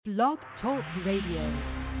Blog Talk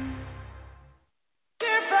Radio.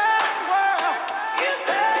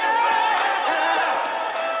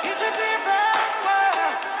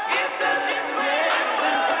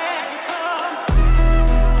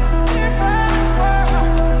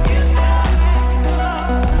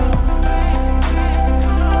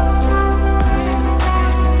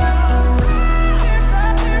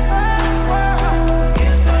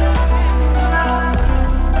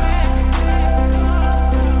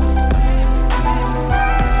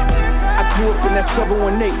 That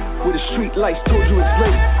 718 where the street lights told you it's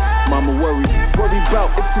late. Mama worried about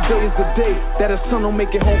if today is the day that her son don't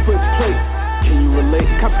make it home for his plate. Can you relate?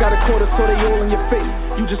 Cops got a quarter so they all in your face.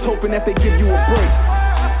 You just hoping that they give you a break.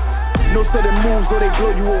 No sudden moves or they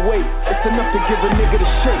blow you away. It's enough to give a nigga the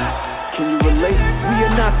shake. Can you relate? We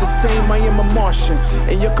are not the same, I am a Martian.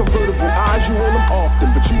 And your convertible eyes, you hold them often.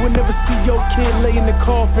 But you will never see your kid lay in the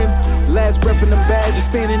coffin. Last breath in them bags, just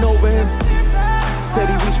standing over him. Said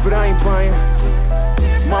he reached, but I ain't buying.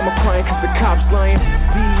 Mama crying cause the cops lying.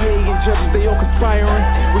 DEA and judges, they all conspiring.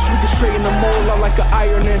 Wish we could straighten them all out like an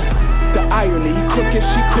ironing. The irony, he crooked,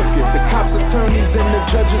 she crooked. The cops, attorneys, and the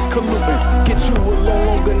judges colluding. Get you alone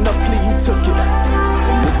long enough, plea, you took it.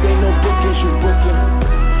 And this ain't no bookings, you booking.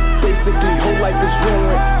 Basically, whole life is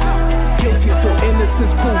ruined. Guilty till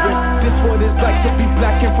innocence proven. This what it's like to be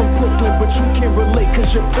black and from Brooklyn. But you can't relate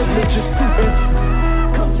cause your privilege is suiting.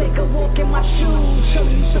 Come take a walk in my shoes, show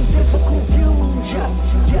you some difficult views, yeah.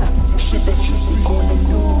 Shit that you see on the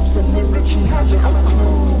news, the limit you haven't a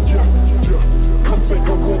clue, yeah. Come take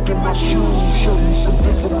a walk in my shoes, show you some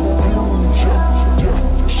difficult views, yeah.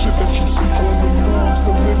 Shit that you see on the news,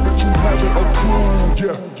 the limit you haven't a clue,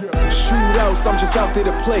 yeah. Shootouts, I'm just out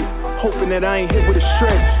there to play, hoping that I ain't hit with a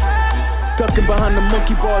stretch. Ducking behind the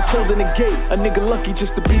monkey bars, holding the gate. A nigga lucky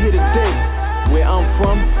just to be here today. Where I'm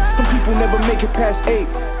from, some people never make it past 8.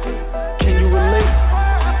 Can you relate?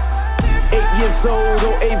 8 years old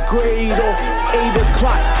or 8th grade or 8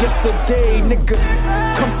 o'clock yesterday, nigga.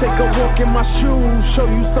 Come take a walk in my shoes, show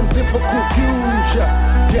you some difficult views,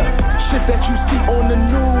 yeah. Shit that you see on the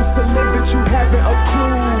news, the limit you haven't a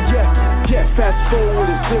clue, yeah. Fast forward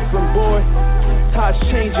is different, boy. Tides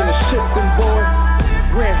changing and shifting, boy.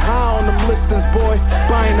 Ran high on them listings, boy.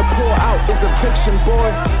 Buying the pour out is eviction,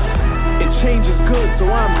 boy. And change is good, so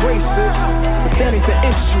I embrace it. But that ain't the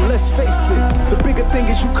issue, let's face it. The bigger thing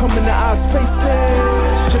is you come in the eyes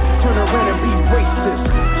faces. Just turn around and be racist.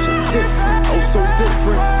 Shit different, oh so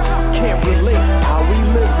different. Can't relate how we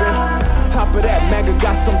living. Top of that, MAGA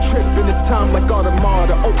got some tripping. It's time like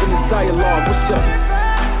Audemars to open this dialogue. What's up?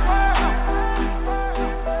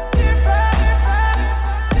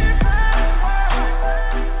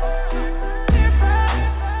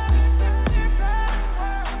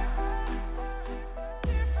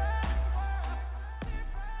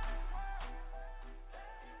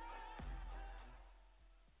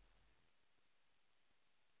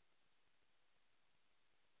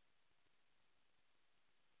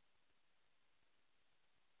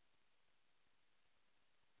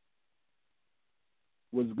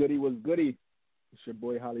 What's goody? It's your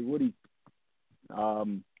boy Hollywoody.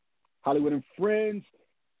 Hollywood and Friends,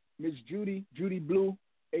 Miss Judy Blue,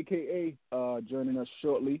 a.k.a. joining us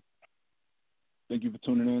shortly. Thank you for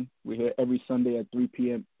tuning in. We're here every Sunday at 3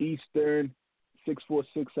 p.m. Eastern.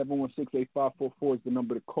 646-716-8544 is the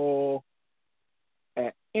number to call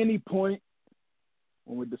at any point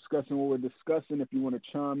when we're discussing what we're discussing. If you want to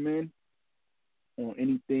chime in on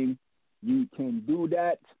anything, you can do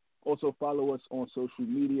that. Also, follow us on social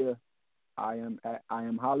media. I am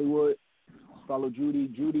Hollywood. Follow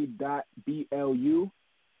Judy.blu.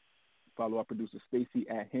 Follow our producer Stacy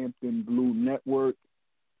at Hampton Blue Network.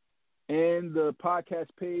 And the podcast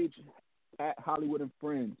page at Hollywood and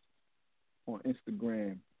Friends on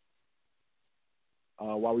Instagram.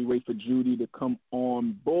 While we wait for Judy to come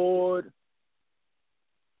on board,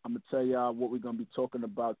 I'm going to tell y'all what we're going to be talking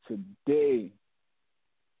about today.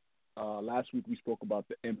 Last week we spoke about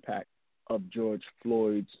the impact of George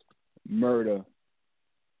Floyd's murder,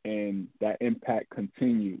 and that impact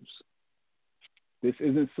continues. This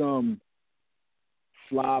isn't some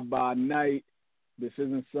fly-by-night. This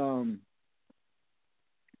isn't some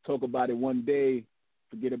talk about it one day,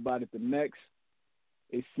 forget about it the next.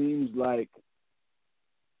 It seems like,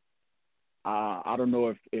 I don't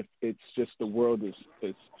know if it's just the world is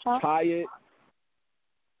tired.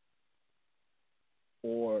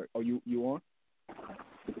 Or are you on?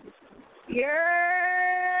 Yeah.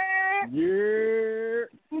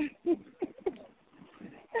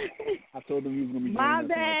 I told them you was gonna be. My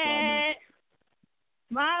bad.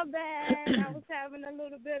 I was having a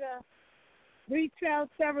little bit of retail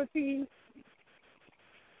therapy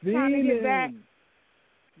Trying to get back.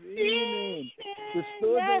 The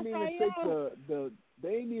store didn't even take they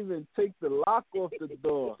ain't even take the lock off the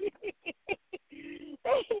door. They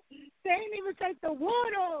ain't even take the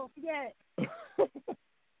wood off yet.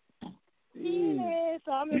 Yeah,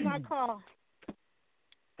 so I'm in my car.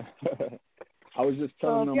 I was just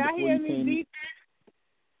telling them y'all before hear you me came. beep,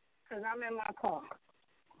 because I'm in my car.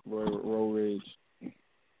 Road rage.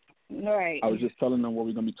 Right. I was just telling them what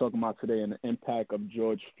we're going to be talking about today and the impact of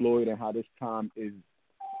George Floyd and how this time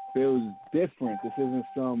feels different. This isn't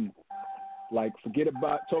some, like,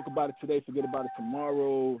 talk about it today, forget about it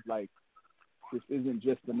tomorrow. Like, this isn't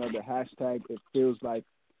just another hashtag. It feels like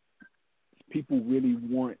people really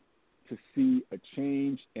want to see a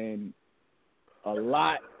change, and a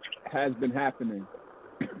lot has been happening.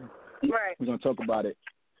 Right. We're going to talk about it.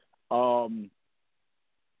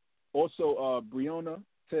 Also, Breonna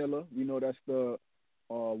Taylor, we know that's the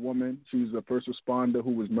woman. She was the first responder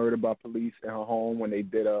who was murdered by police at her home when they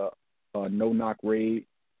did a no-knock raid.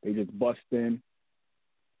 They just bust in.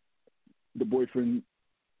 The boyfriend,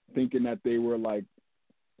 thinking that they were like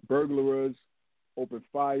burglars, opened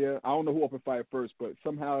fire. I don't know who opened fire first, but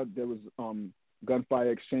somehow there was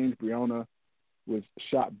gunfire exchange. Breonna was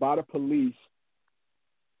shot by the police,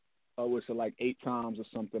 which are like 8 times or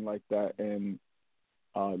something like that, and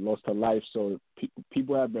lost her life. So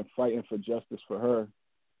people have been fighting for justice for her,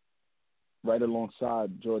 right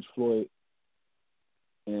alongside George Floyd.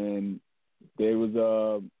 And there was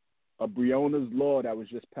a Breonna's law that was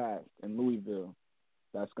just passed in Louisville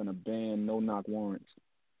that's going to ban no-knock warrants.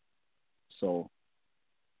 So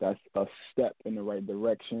that's a step in the right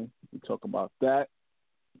direction. We talk about that.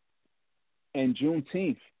 And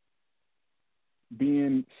Juneteenth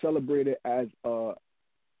being celebrated as a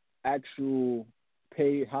actual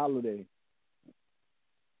paid holiday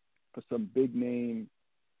for some big name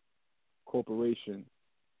corporation.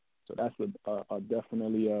 So that's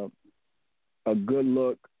definitely a good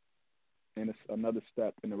look and it's another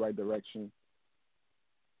step in the right direction.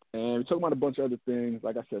 And we're talking about a bunch of other things.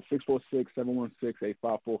 Like I said,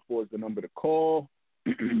 646-716-8544 is the number to call.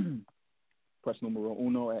 Press numero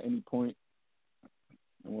uno at any point,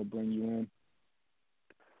 and we'll bring you in.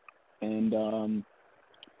 And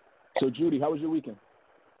so, Judy, how was your weekend?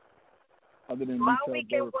 Other than my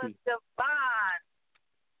weekend was divine.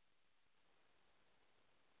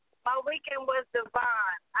 My weekend was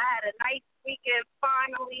divine. I had a nice weekend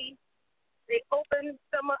finally. They opened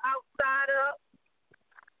summer outside up.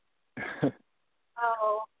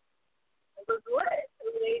 Oh, it was lit.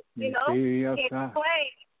 Can't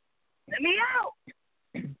complain. Let me out.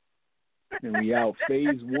 And we out.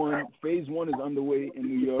 Phase one is underway in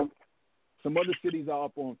New York. Some other cities are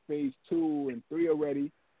up on phase 2 and 3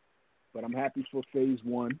 already, but I'm happy for phase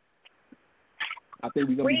 1. I think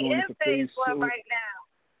we're gonna be going into phase 2 right now.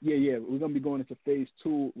 Yeah, we're gonna be going into phase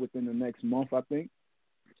 2 within the next month, I think.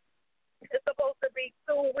 It's supposed to be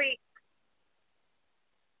 2 weeks.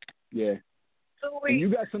 Yeah. 2 weeks. And you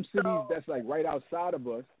got some cities that's like right outside of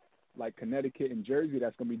us, like Connecticut and Jersey,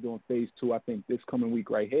 that's gonna be doing phase 2. I think this coming week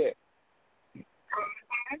right here.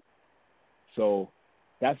 So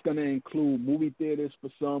that's going to include movie theaters for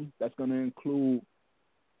some. That's going to include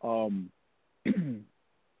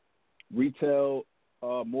retail,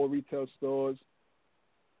 more retail stores.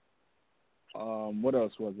 What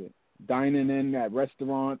else was it? Dining in at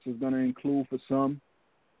restaurants is going to include for some.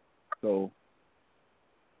 So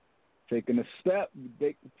taking a step.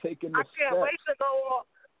 I can't wait to go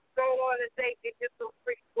on a date and get some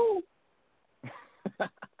free food.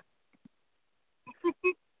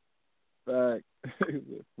 Fact.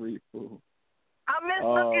 Free food. I miss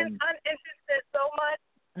looking uninterested so much.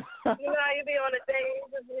 You know how you be on a date. I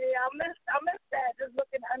miss that, just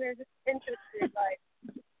looking uninterested. Like,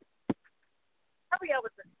 hurry up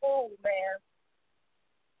with the food, man.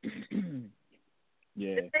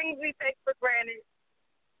 Yeah. The things we take for granted.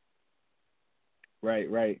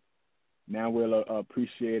 Right. Now we'll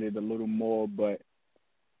appreciate it a little more, but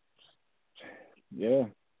yeah.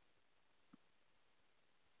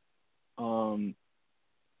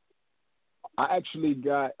 I actually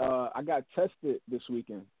got tested this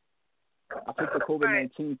weekend. I took the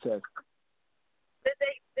COVID-19 test. Did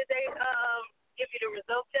they give you the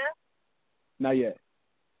results yet? Not yet.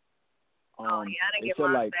 I didn't get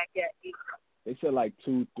mine back yet either. They said like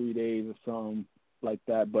 2-3 days or something like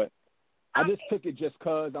that, but I just took it just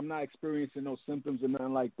because I'm not experiencing no symptoms or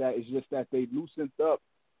nothing like that. It's just that they loosened up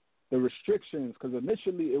the restrictions, because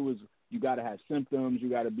initially it was you got to have symptoms, you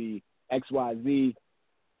got to be XYZ,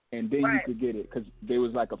 and then you could get it, because there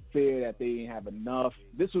was like a fear that they didn't have enough.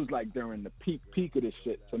 This was like during the peak of this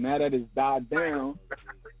shit. So now that it's died down,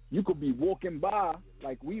 you could be walking by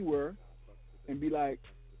like we were and be like,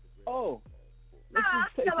 oh, let's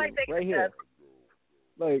just take it right here.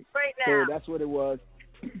 Like, right now. So that's what it was.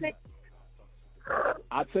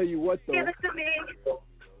 I'll tell you what, though. Give it to me.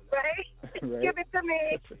 Right? Right? Give it to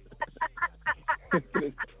me.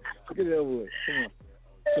 Get it over with. Come on.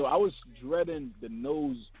 So I was dreading the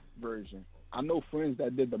nose version. I know friends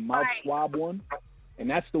that did the mouth swab one, and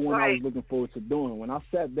that's the one I was looking forward to doing. When I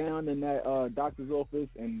sat down in that doctor's office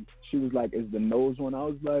and she was like, is the nose one? I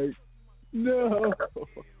was like, no,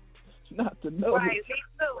 not the nose. Right, me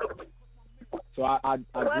too. So I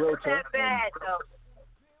grilled her. That bad, though.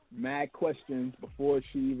 Mad questions before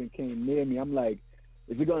she even came near me. I'm like,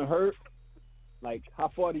 is it going to hurt? Like, how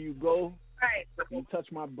far do you go? Right. You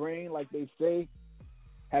touch my brain, like they say.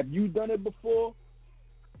 Have you done it before?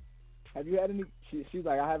 Have you had any? She's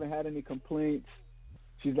like, I haven't had any complaints.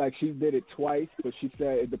 She's like, she did it twice, but she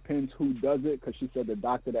said it depends who does it, because she said the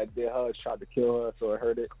doctor that did hers tried to kill her, so it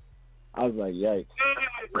hurt it. I was like, yikes.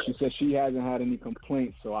 But she said she hasn't had any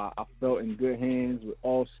complaints, so I felt in good hands with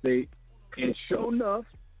Allstate. And sure enough,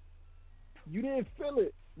 you didn't feel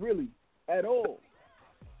it, really, at all.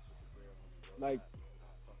 Like,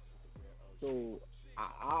 so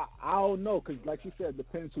I don't know, because like you said, it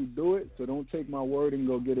depends who do it, so don't take my word and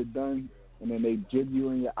go get it done, and then they jig you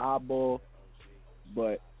in your eyeball.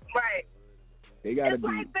 But they got to be.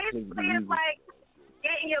 Like basically, it's like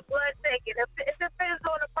getting your blood taken. It depends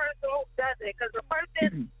on the person who does it, because the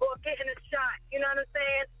person or getting a shot, you know what I'm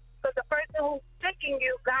saying? Because the person who's sticking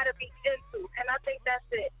you got to be gentle, and I think that's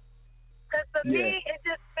it. Because for me, it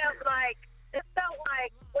just felt like,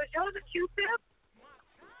 was yours a Q-tip?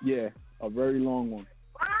 Yeah, a very long one.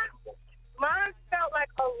 Mine felt like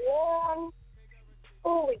a long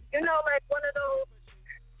pulley. You know, like one of those,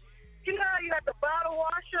 you know how you got the bottle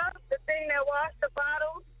washer, the thing that washed the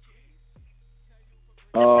bottles?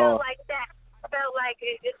 It felt like that. It felt like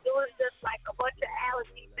it was just like a bunch of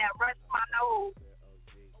allergies that rushed my nose.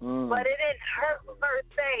 But it didn't hurt per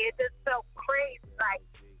se. It just felt crazy.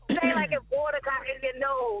 Say like if water got in your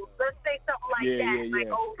nose. Let's say something like that. Yeah.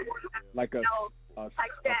 Like old like a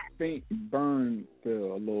like that. A faint burn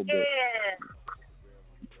feel a little bit.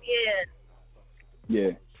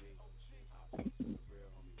 Yeah.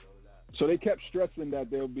 So they kept stressing that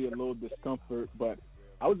there would be a little discomfort, but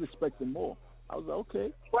I was expecting more. I was like,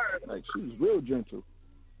 okay. Like, she was real gentle.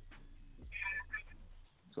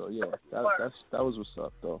 So yeah, that was what's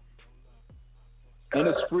up though. And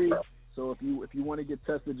it's free. So if you want to get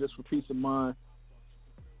tested just for peace of mind,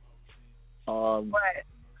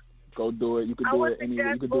 go do it. You can do it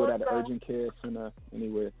anywhere. You can do it at an urgent care center,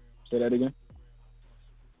 anywhere. Say that again.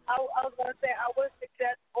 I was gonna say I would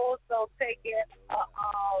suggest also taking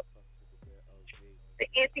the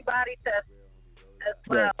antibody test as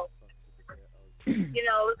well. You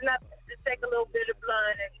know, it's not just take a little bit of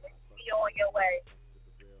blood and be on your way.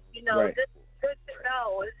 You know, it's just good to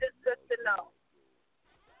know. It's just good to know.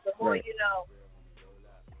 The more you know.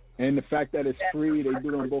 And the fact that it's free, they do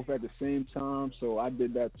them both at the same time. So I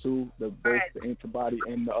did that too. Both the antibody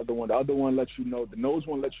and the other one. The other one lets you know. The nose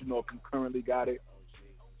one lets you know if you currently got it,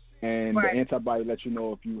 and the antibody lets you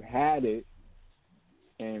know if you had it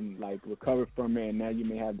and like recovered from it, and now you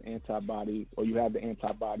may have the antibody, or you have the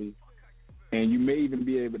antibody, and you may even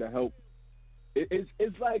be able to help.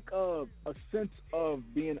 It's like a sense of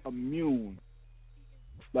being immune.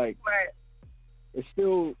 Like. It's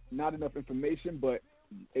still not enough information, but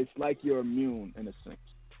it's like you're immune in a sense.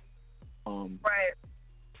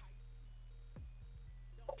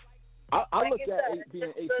 I look at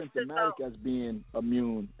being asymptomatic as being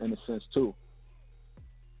immune in a sense too.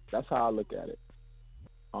 That's how I look at it.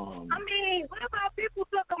 I mean, what about people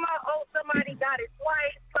talking about, somebody got it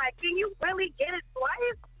twice? Like, can you really get it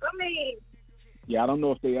twice? I mean. Yeah, I don't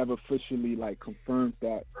know if they ever officially like confirmed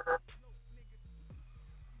that.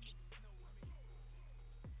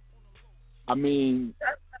 I mean,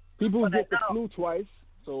 people get the flu twice,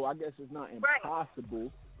 so I guess it's not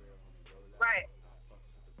impossible.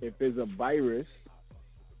 If there's a virus,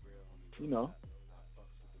 you know,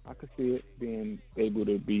 I could see it being able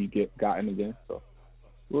to be gotten again. So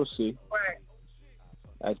we'll see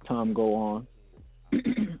as time go on.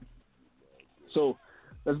 So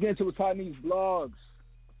let's get into what's hot in these blogs.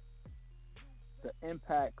 The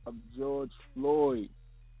impact of George Floyd.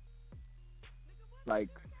 Like,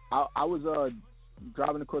 I was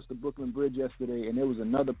driving across the Brooklyn Bridge yesterday, and there was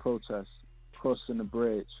another protest crossing the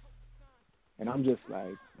bridge. And I'm just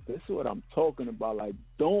like, this is what I'm talking about. Like,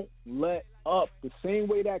 don't let up. The same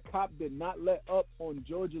way that cop did not let up on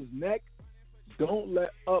George's neck, don't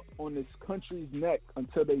let up on this country's neck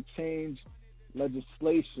until they change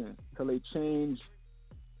legislation, until they change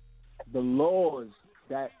the laws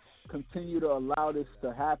that continue to allow this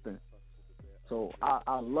to happen. So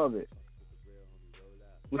I love it.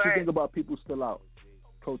 What you think about people still out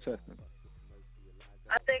protesting?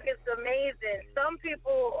 I think it's amazing. Some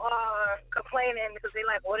people are complaining because they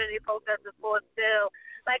like, what are they protesting for still?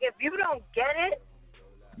 Like, if you don't get it,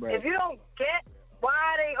 if you don't get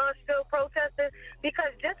why they are still protesting,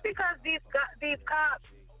 because just because these cops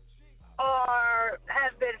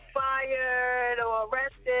have been fired or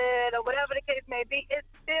arrested or whatever the case may be, it's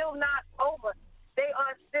still not over. They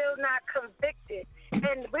are still not convicted.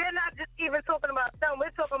 And we're not just even talking about some.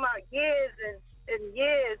 We're talking about years and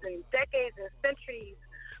years and decades and centuries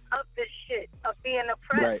of this shit, of being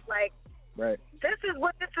oppressed. This is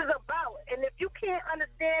what this is about. And if you can't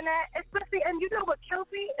understand that, especially, and you know what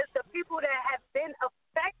kills me is the people that have been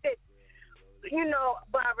affected,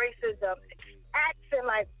 by racism, acting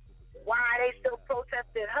like, why are they still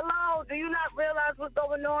protesting? Hello, do you not realize what's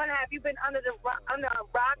going on? Have you been under a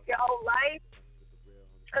rock your whole life?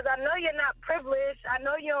 Because I know you're not privileged. I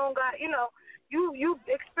know you don't got, you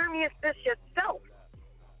experienced this yourself.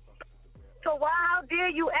 So how dare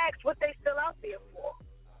you ask what they still out there for?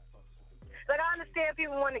 Like, I understand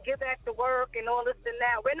people want to get back to work and all this and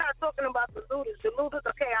that. We're not talking about the looters. The looters,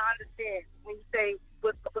 okay, I understand when you say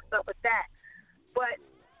what's up with that. But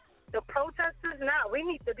the protesters, we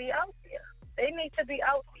need to be out there. They need to be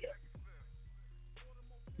out there.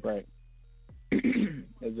 Right.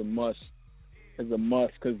 It's a must. It's a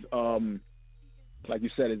must because, like you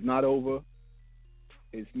said, it's not over.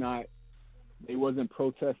 It's not. They wasn't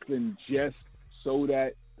protesting just so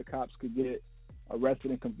that the cops could get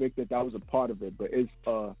arrested and convicted. That was a part of it, but it's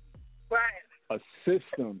a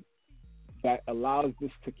system that allows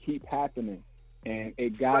this to keep happening, and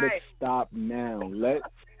it gotta stop now.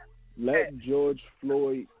 Let George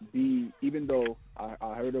Floyd be. Even though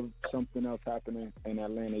I heard of something else happening in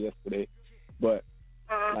Atlanta yesterday, but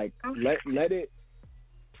let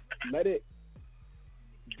it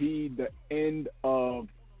be the end of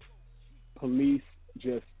police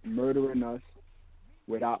just murdering us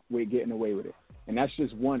without we're getting away with it. And that's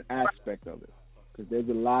just one aspect of it, because there's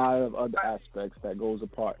a lot of other aspects that goes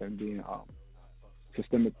apart in being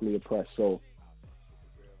systemically oppressed. So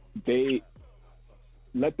they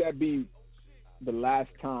let that be the last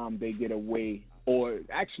time they get away, or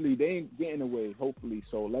actually they ain't getting away, hopefully.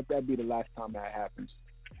 So let that be the last time that happens.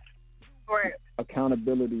 Right.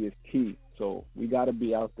 Accountability is key. So we got to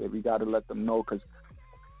be out there. We got to let them know, because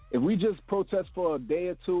if we just protest for a day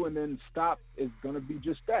or two and then stop, it's going to be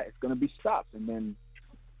just that. It's going to be stopped. And then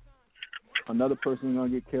another person is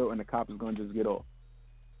going to get killed and the cop is going to just get off.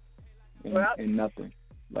 And nothing.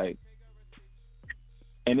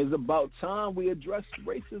 And it's about time we address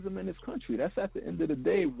racism in this country. That's at the end of the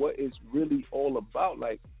day what it's really all about.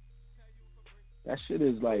 That shit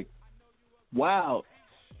is wow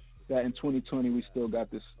that in 2020 we still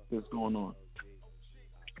got this going on.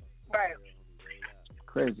 Right.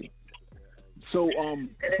 Crazy. So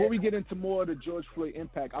before we get into more of the George Floyd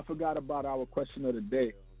impact, I forgot about our question of the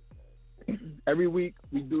day. Every week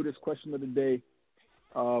we do this question of the day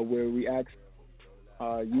where we ask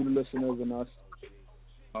you, the listeners, and us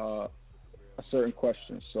a certain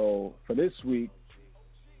question. So for this week,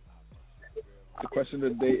 the question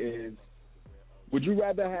of the day is, would you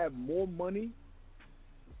rather have more money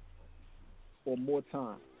or more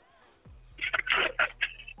time?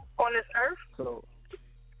 On this earth? So,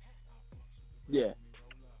 yeah.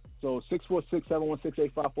 So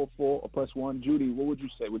 646-716-8544 or press 1. Judy, what would you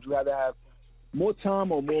say? Would you rather have more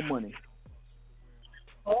time or more money?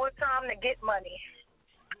 More time to get money.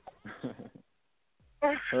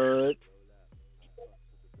 Heard.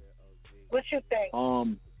 What you think?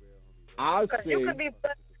 I'll say. You could be. Go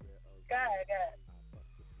ahead.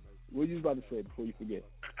 What you about to say before you forget?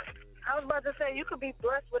 I was about to say you could be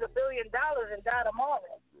blessed with $1 billion and die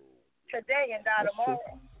tomorrow. Today and die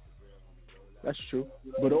tomorrow. That's true.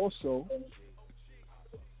 But also,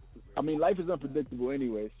 I mean, life is unpredictable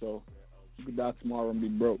anyway, so you could die tomorrow and be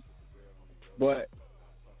broke. But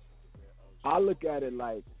I look at it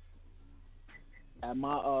like, at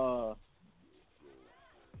my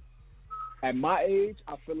age,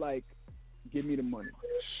 I feel like, give me the money.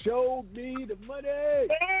 Show me the money.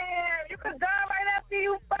 Damn, you could die right after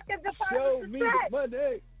you fucking deposit. Show me the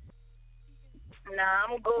money. Nah,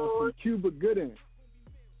 I'm good. On some Cuba Gooding.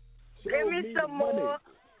 Give me some more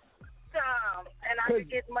time, and I can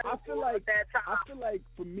get money at that time. I feel like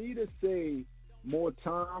for me to say more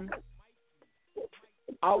time,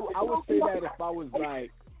 I would say that if I was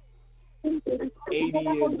 80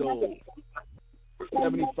 years old,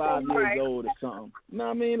 75 years old or something. You know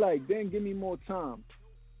what I mean? Then give me more time.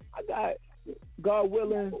 I got, God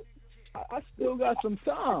willing, I still got some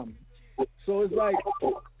time. So it's like,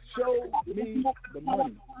 show me the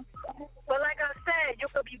money. But like I said, you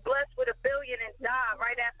could be blessed with $1 billion and die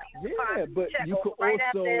right after you find but check, you could right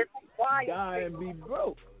also after die and be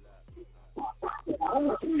broke.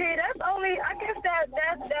 See, that's only, I guess that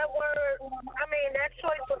word, I mean, that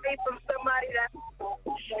choice would be from somebody that's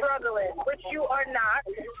struggling, which you are not.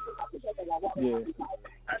 Yeah.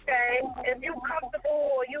 Okay? If you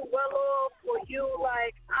comfortable or you well off or you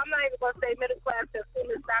like, I'm not even going to say middle class because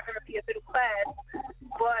it's not going to be a middle class,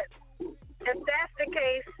 but if that's the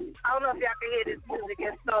case, I don't know if y'all can hear this music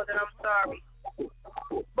and so then I'm sorry.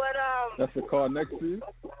 But, that's the car next to you?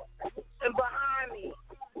 And behind me.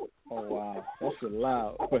 Oh, wow. That's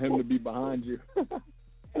loud for him to be behind you.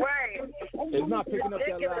 Right. It's not picking up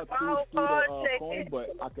that loud through the phone,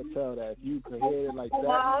 but I could tell that if you could hear it like that, it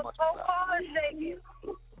must be loud. Shaking.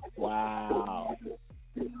 Wow.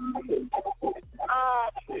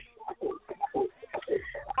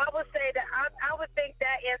 I would say that I would think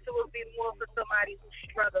that answer would be more for somebody who's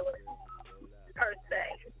struggling, per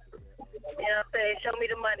se. You know what I'm saying? Show me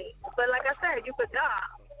the money. But like I said, you could die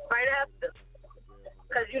right after.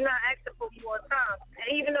 Because you're not asking for more time.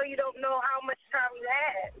 And even though you don't know how much time you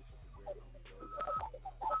have.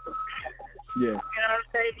 Yeah. You know what I'm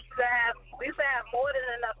saying? We could have more than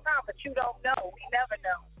enough time, but you don't know. We never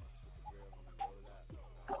know.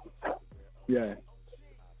 Yeah.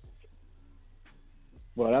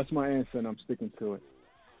 Well, that's my answer, and I'm sticking to it.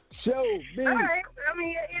 Show me. All right. I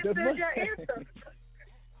mean, your answer is your answer.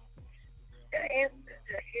 Your answer is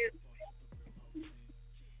your answer.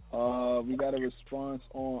 We got a response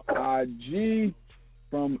on IG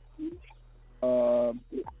from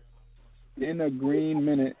in a green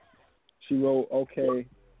minute. She wrote, "Okay,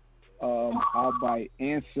 I'll buy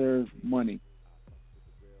answer money.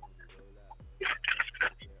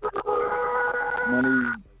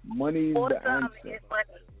 Money's More the time answer. to get money.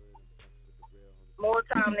 More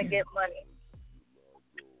time to get money.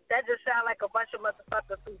 That just sounds like a bunch of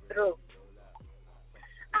motherfuckers who through.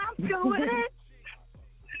 I'm doing it.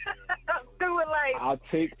 I'm doing like. I'll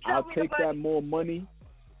take that more money,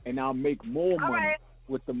 and I'll make more money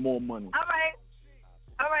with the more money. All right.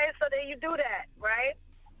 So then you do that, right?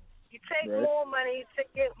 You take more money to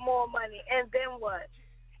get more money, and then what?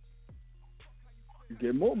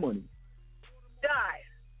 Get more money. Die,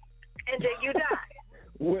 and then you die.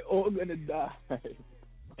 We're all gonna die.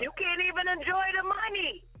 You can't even enjoy the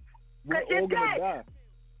money. We're all gonna die.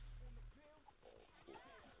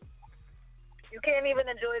 You can't even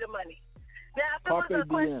enjoy the money. Now, if it was a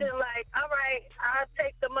question like, all right, I'll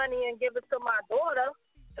take the money and give it to my daughter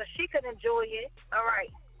so she can enjoy it. All right,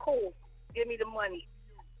 cool. Give me the money.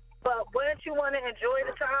 But wouldn't you want to enjoy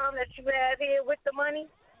the time that you have here with the money?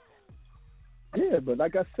 Yeah, but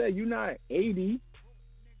like I said, you're not 80.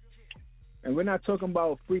 And we're not talking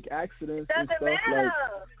about freak accidents and stuff matter.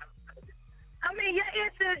 like. I mean, your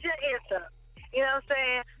answer is your answer. You know what I'm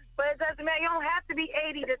saying? But it doesn't matter. You don't have to be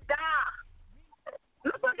 80 to die.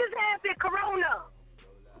 Look what just happened, Corona.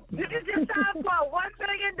 You just signed for a $1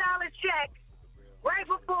 billion check right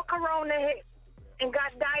before Corona hit and got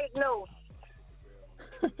diagnosed.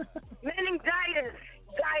 Meningitis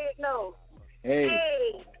diagnosed.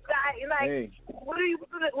 What do you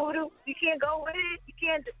can't go with it? You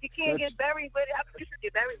can't get buried with it. I mean, you should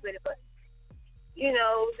get buried with it, but you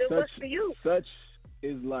know, what's for you? Such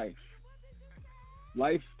is life.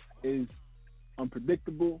 Life is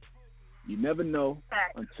unpredictable. You never know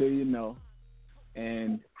until you know,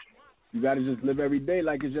 and you got to just live every day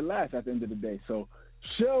like it's your last at the end of the day. So,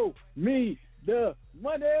 show me the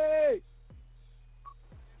money.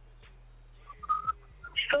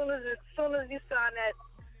 As soon as you sign that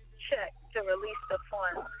check to release the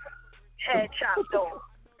funds, head chopped off.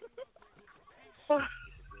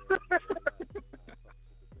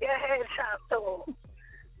 Your head chopped off.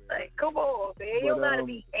 Like, come on, man. You don't gotta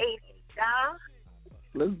be 80, nah.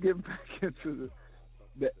 Let's get back into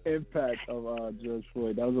the impact of George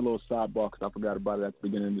Floyd. That was a little sidebar because I forgot about it at the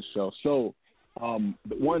beginning of the show. So,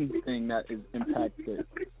 the one thing that is impacted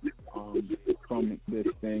from this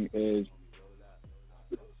thing is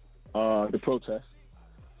the protest.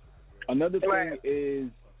 Another thing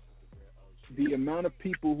is the amount of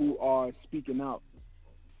people who are speaking out,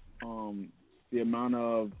 the amount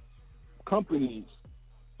of companies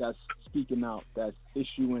that's speaking out, that's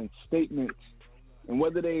issuing statements, and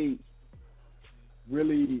whether they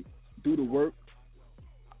really do the work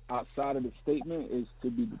outside of the statement is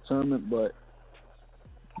to be determined, but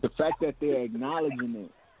the fact that they're acknowledging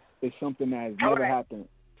it is something that has never happened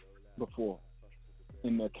before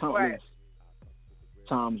in the countless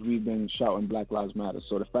times we've been shouting Black Lives Matter.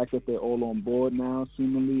 So the fact that they're all on board now,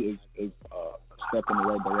 seemingly, is a step in the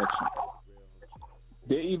right direction.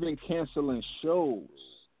 They're even canceling shows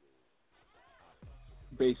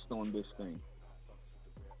based on this thing,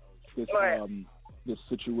 this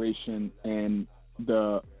situation, and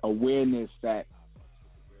the awareness that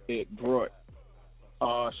it brought.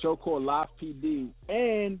 A show called Live PD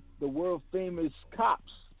and the world famous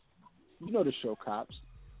Cops. You know the show Cops.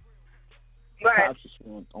 Right. Cops is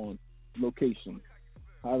on location.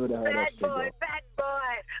 However the hell that shit goes. Bad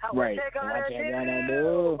boy. Right. What you gonna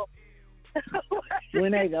do?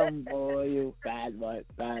 When they come for you, bad boy.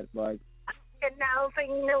 And now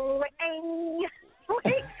sing no way.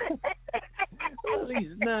 At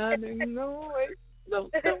least not in no way. No,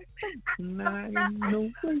 not in no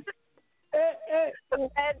way.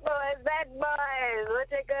 Bad boys, what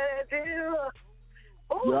you gonna do?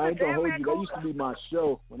 Ooh, Yo, I ain't gonna hold you. That used to be my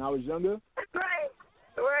show when I was younger.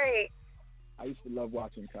 Right. I used to love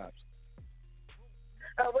watching Cops.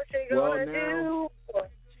 What you gonna now, do?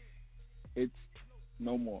 It's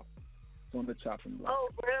no more. It's on the chopping block. Oh,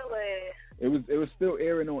 really? It was still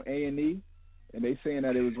airing on A&E, and they saying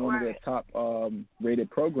that it was one of their top rated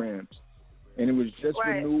programs. And it was just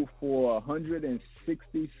renewed for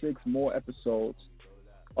 166 more episodes.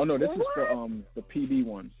 Oh no, this is for the PD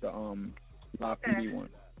one, the live PD one.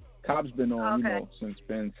 Cops been on, since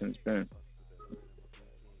Ben.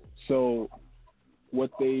 So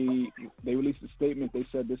what they released a statement. They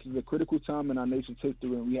said this is a critical time in our nation's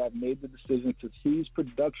history, and we have made the decision to cease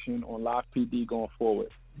production on live PD going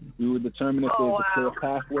forward. We will determine if there's a clear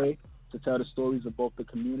pathway to tell the stories of both the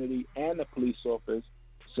community and the police officers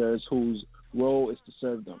whose role is to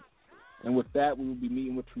serve them. And with that, we will be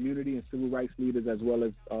meeting with community and civil rights leaders as well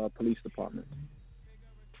as police departments.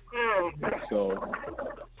 So,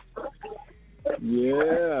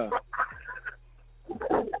 yeah.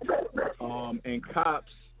 And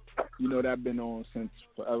Cops, you know, that been on since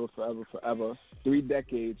forever. 3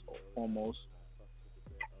 decades almost.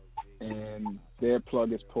 And their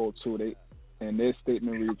plug is pulled too. And their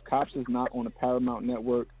statement reads, Cops is not on the Paramount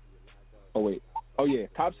Network.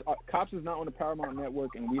 Cops is not on the Paramount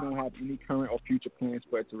Network, and we don't have any current or future plans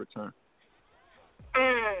for it to return.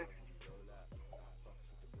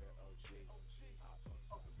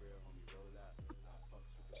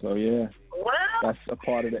 So, yeah, that's a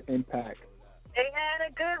part of the impact. They had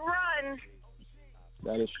a good run.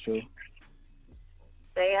 That is true.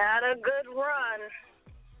 They had a good run.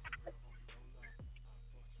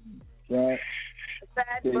 That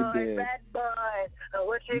Bad boy.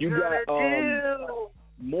 What you got gonna do?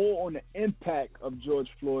 More on the impact of George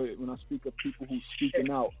Floyd when I speak of people who's speaking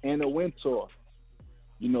out. Anna Wintour,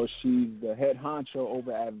 you know, she's the head honcho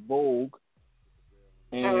over at Vogue.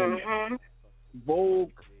 And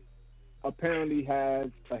Vogue apparently has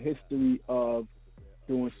a history of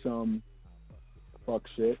doing some fuck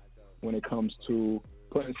shit when it comes to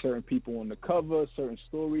putting certain people on the cover, certain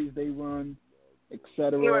stories they run,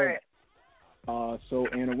 etc. So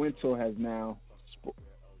Anna Wintour has now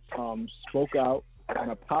spoke out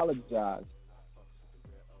and apologized.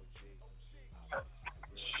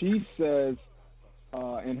 She says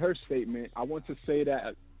in her statement, I want to say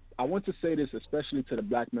this especially to the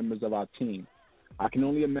black members of our team. I can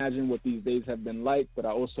only imagine what these days have been like, but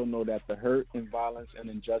I also know that the hurt and violence and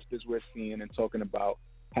injustice we're seeing and talking about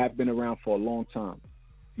have been around for a long time.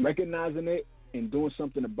 Recognizing it and doing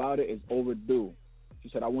something about it is overdue. She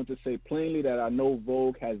said, I want to say plainly that I know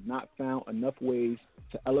Vogue has not found enough ways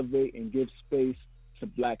to elevate and give space to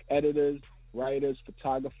black editors, writers,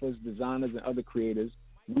 photographers, designers, and other creators.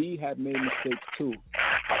 We have made mistakes too.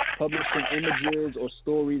 Publishing images or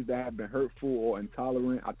stories that have been hurtful or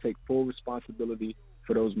intolerant, I take full responsibility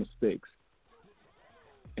for those mistakes.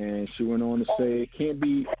 And she went on to say, it can't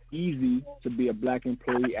be easy to be a black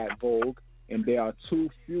employee at Vogue, and there are too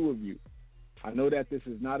few of you. I know that this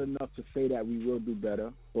is not enough to say that we will do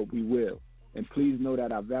better, but we will. And please know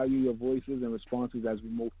that I value your voices and responses as we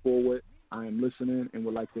move forward. I am listening and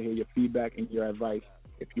would like to hear your feedback and your advice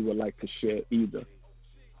if you would like to share either.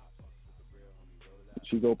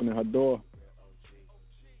 She's opening her door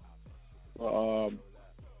for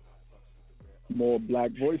more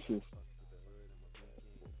black voices.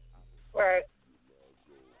 Right.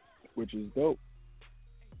 Which is dope.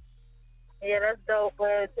 Yeah, that's dope,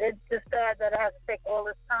 but it's just sad that I have to take all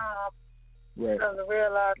this time to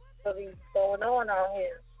realize what is going on out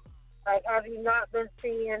here. Like, have you not been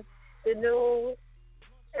seeing the news?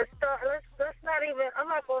 Let's not even, I'm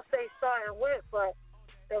not going to say starting with, but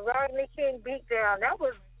the Rodney King beatdown, that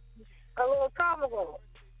was a long time ago.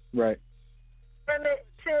 Right. And it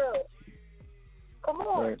chill. Come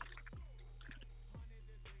on. Right.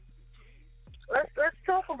 Let's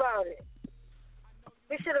talk about it.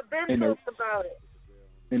 We should have been talked about it.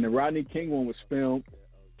 And the Rodney King one was filmed,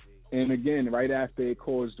 and again, right after it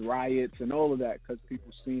caused riots and all of that, because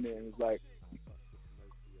people seen it and it was like,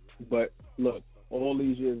 but look, all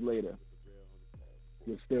these years later,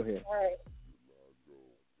 we're still here. Right.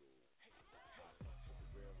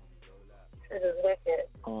 It is wicked.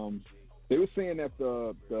 They were saying that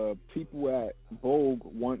the people at Vogue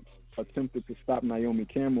once attempted to stop Naomi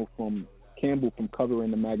Campbell from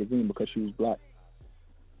covering the magazine because she was black.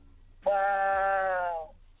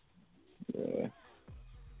 Wow. Yeah.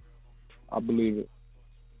 I believe it.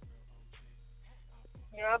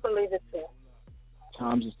 Yeah, I believe it too.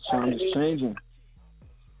 Times is changing.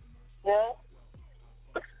 Yeah.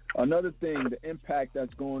 Another thing, the impact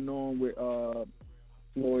that's going on with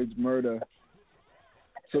Floyd's murder.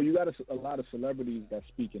 So you got a lot of celebrities that's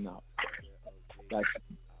speaking out, like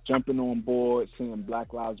jumping on board, saying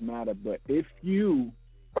Black Lives Matter. But if you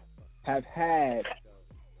have had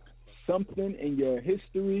something in your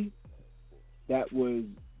history that was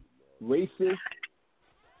racist,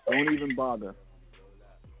 don't even bother.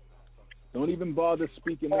 Don't even bother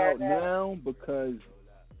speaking out now, because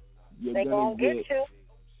you're going to get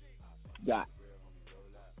got.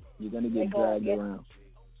 You're going to get dragged around.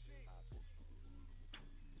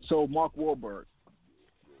 So Mark Wahlberg,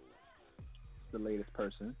 the latest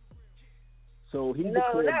person. So he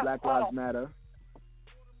declared Black Lives Matter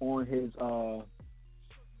on his, I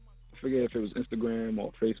forget if it was Instagram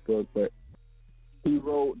or Facebook, but he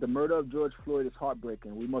wrote, "The murder of George Floyd is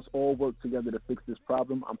heartbreaking. We must all work together to fix this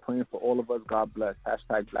problem. I'm praying for all of us. God bless.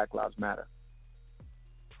 Hashtag Black Lives Matter."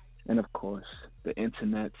 And of course, the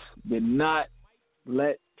internet did not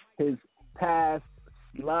let his past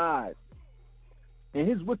slide. In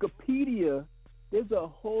his Wikipedia, there's a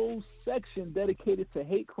whole section dedicated to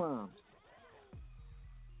hate crimes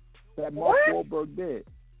that Mark Wahlberg did.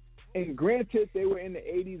 And granted, they were in the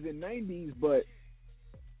 80s and 90s, but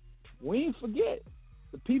we ain't forget.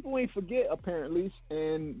 The people ain't forget, apparently,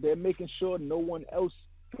 and they're making sure no one else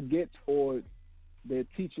forgets, or they're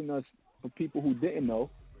teaching us for people who didn't know.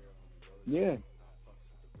 Yeah.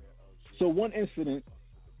 So one incident,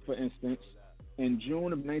 for instance, in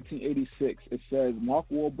June of 1986, it says Mark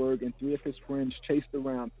Wahlberg and 3 of his friends chased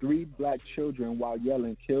around 3 black children while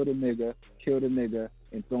yelling, "Kill the nigger, kill the nigger,"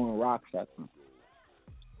 and throwing rocks at them.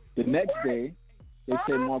 The next day, they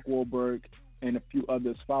say Mark Wahlberg and a few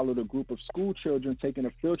others followed a group of school children taking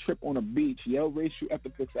a field trip on a beach, yelled racial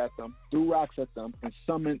epithets at them, threw rocks at them, and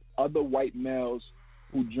summoned other white males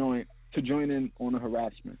who join in on the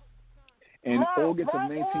harassment. In August of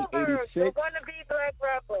 1986, you're going to be black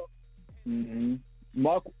rapper. Mm-hmm.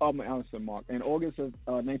 In August of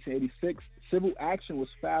 1986, civil action was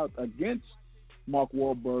filed against Mark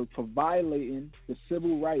Wahlberg for violating the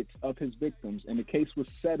civil rights of his victims, and the case was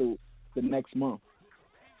settled the next month.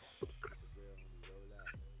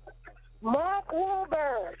 Mark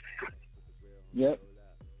Wahlberg. Yep.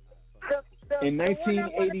 In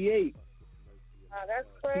 1988, that's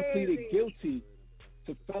he crazy. pleaded guilty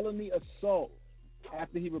to felony assault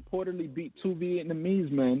after he reportedly beat 2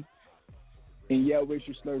 Vietnamese men and yelled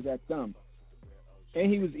racial slurs at them.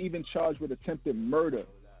 And he was even charged with attempted murder.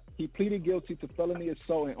 He pleaded guilty to felony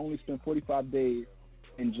assault and only spent 45 days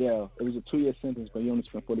in jail. It was a 2-year sentence, but he only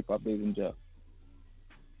spent 45 days in jail.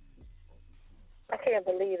 I can't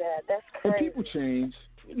believe that. That's crazy. And people change,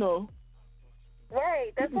 you know.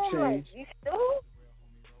 Right. That's all right. You still?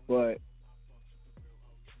 But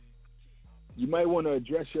you might want to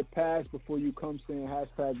address your past before you come saying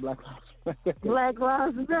hashtag Black Lives Matter. Black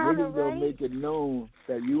Lives Matter, Niggas right? gonna make it known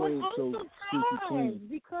that you ain't so squeaky clean.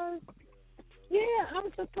 Because,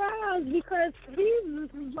 I'm surprised because Jesus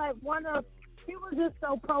is like he was just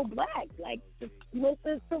so pro-black, like with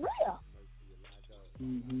his career.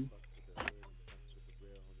 Mm-hmm.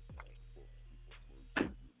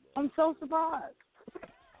 I'm so surprised.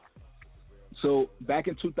 So back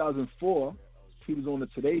in 2004, he was on the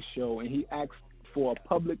Today Show and he asked for a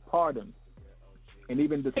public pardon and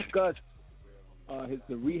even discussed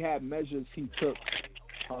the rehab measures he took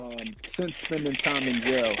since spending time in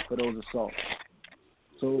jail for those assaults.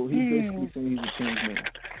 So he's basically saying he's a changed man.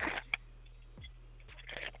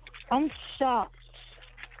 I'm shocked.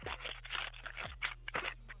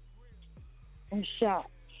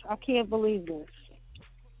 I can't believe this.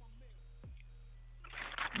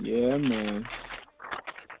 Yeah, man.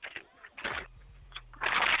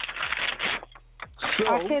 So,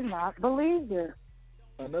 I cannot believe this.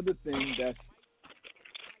 Another thing that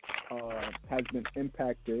has been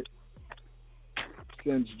impacted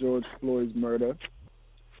since George Floyd's murder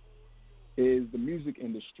is the music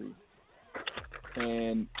industry.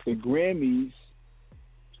 And the Grammys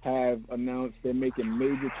have announced they're making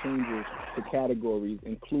major changes to categories,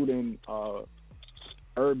 including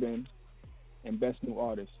urban and best new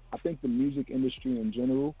artist. I think the music industry in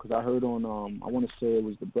general, because I heard on, I want to say it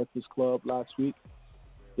was the Breakfast Club last week,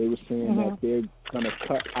 they were saying that they're going to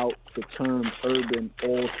cut out the term urban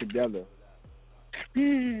altogether.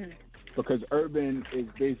 Because urban is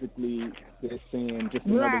basically, they're saying, just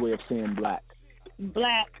another way of saying black.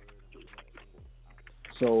 Black.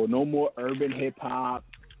 So no more urban hip-hop,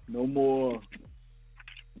 no more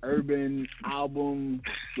urban album,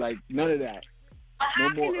 like none of that. No How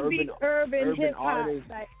more can it be urban hip-hop? artists.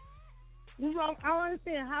 Like, I don't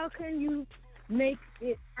understand. How can you make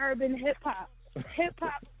it urban hip-hop?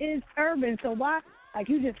 Hip-hop is urban, so why? Like,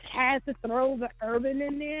 you just had to throw the urban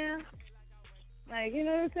in there? Like, you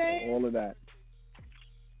know what I'm saying? All of that.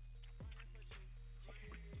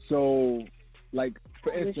 So, like,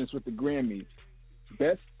 for instance, with the Grammys,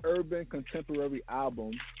 Best Urban Contemporary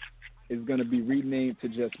Album is going to be renamed to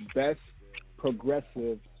just Best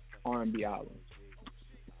Progressive R&B Album.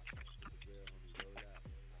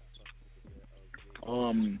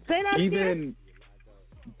 Even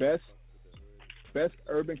best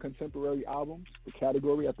urban contemporary album, the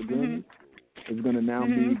category at the Grammys, is going to now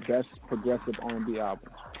be best progressive R&B album.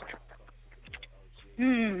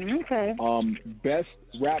 Okay. Best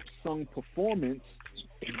rap song performance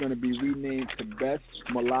is going to be renamed to best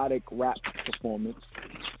melodic rap performance.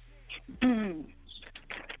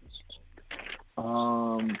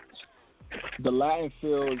 The Latin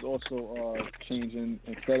feel is also changing.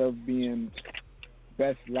 Instead of being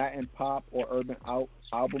best Latin pop or urban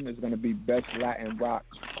album, is going to be best Latin rock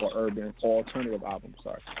or urban or alternative album.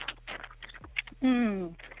 Sorry.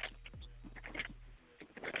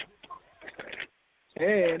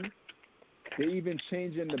 And they're even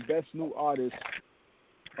changing the best new artist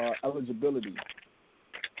eligibility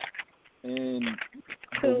and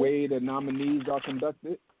the way the nominees are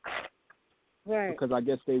conducted. Right. Because I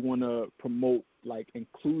guess they want to promote like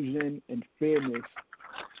inclusion and fairness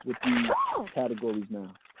with these categories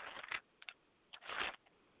now.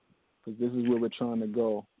 Because this is where we're trying to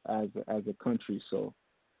go as a country. So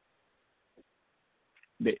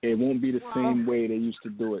it won't be the same way they used to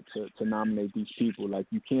do it to nominate these people. Like,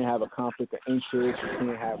 you can't have a conflict of interest. You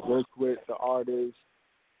can't have worked with the artists.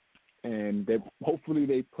 And hopefully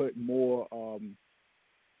they put more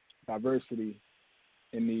diversity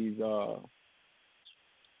in these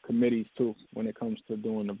committees too when it comes to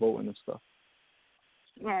doing the voting and stuff.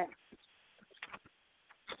 Right.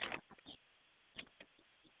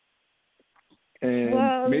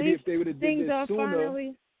 And maybe if they would have did this sooner,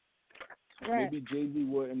 finally... maybe Jay-Z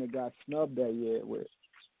wouldn't have got snubbed that year when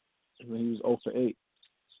he was 0 for 8.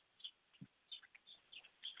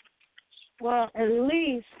 Well, at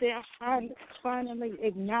least they're finally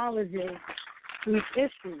acknowledging these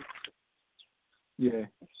issues. Yeah.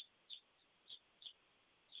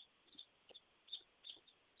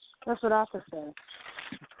 That's what I could say.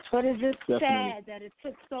 But it's just Definitely. sad that it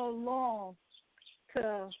took so long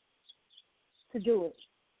to do it.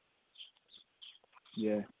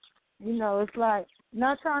 Yeah. You know, it's like,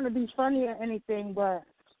 not trying to be funny or anything, but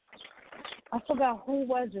I forgot who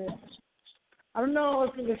was it. I don't know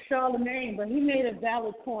if it was Charlemagne, but he made a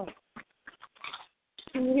valid point.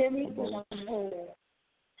 Can you hear me? Yeah.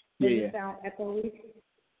 Does it sound echoey?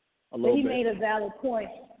 A little He bit. made a valid point.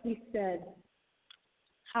 He said,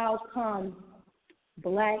 how come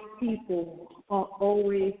black people are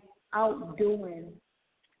always outdoing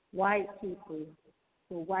white people,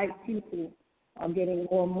 so white people are getting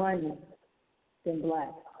more money than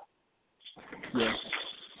black? Yeah.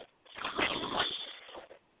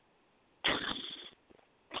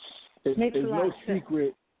 There's no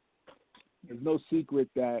secret. There's no secret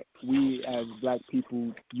that we as black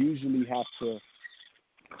people usually have to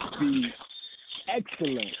be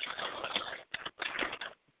excellent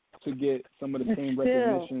to get some of the same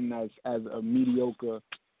recognition as a mediocre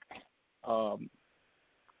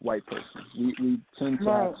white person. We tend to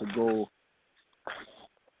have to go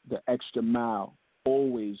the extra mile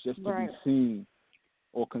always just to be seen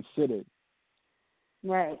or considered.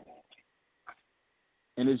 Right.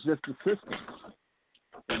 And it's just the system.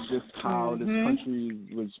 It's just how this country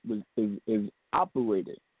is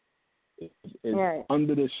operated. It's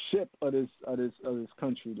under the ship of this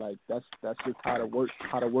country. Like that's just how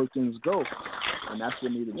the workings go, and that's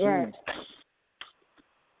what needed to change.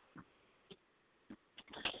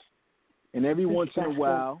 And every once in a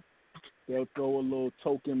while, they'll throw a little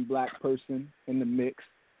token black person in the mix,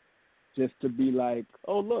 just to be like,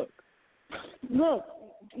 oh look,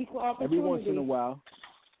 equal opportunity. Every once in a while,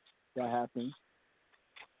 that happens.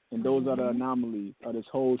 And those are the anomalies of this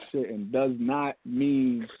whole shit, and does not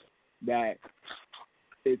mean that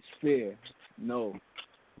it's fair. No.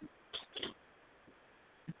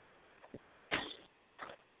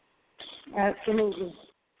 Absolutely.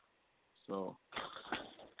 So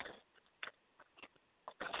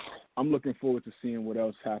I'm looking forward to seeing what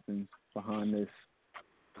else happens behind this.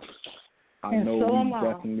 I know we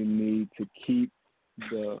definitely need to keep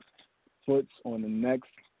the foots on the necks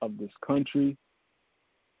of this country.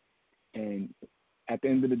 And at the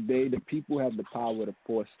end of the day, the people have the power to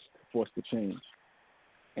force the change.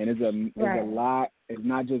 And it's a lot. It's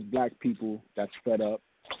not just black people that's fed up.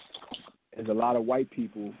 There's a lot of white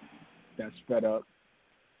people that's fed up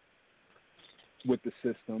with the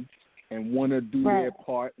system and want to do their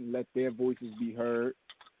part and let their voices be heard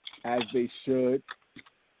as they should.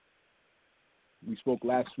 We spoke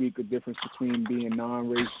last week a difference between being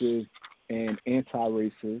non-racist and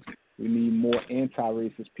anti-racist. We need more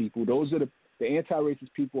anti-racist people. Those are the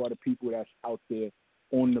anti-racist people are the people that's out there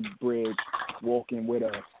on the bridge walking with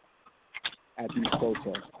us at these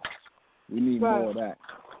protests. We need more of that.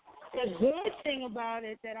 The good thing about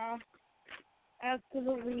it that I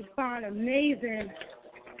absolutely find amazing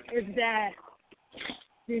is that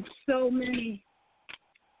there's so many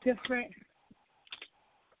different,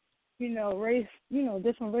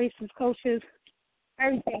 different races, cultures,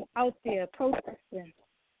 everything out there protesting.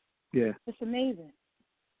 Yeah. It's amazing.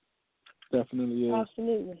 Definitely is.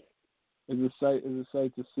 Absolutely. It's a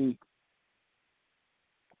sight to see.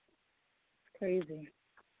 Crazy.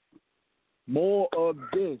 More of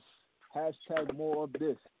this. Hashtag more of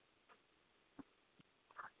this.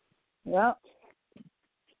 Yep.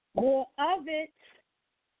 More of it.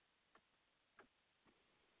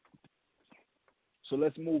 So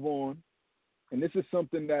let's move on. And this is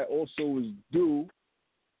something that also is due,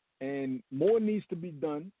 and more needs to be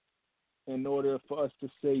done in order for us to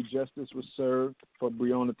say justice was served for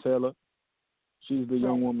Breonna Taylor. She's the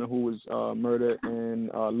young woman who was murdered in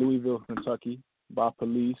Louisville, Kentucky by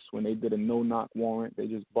police when they did a no-knock warrant. They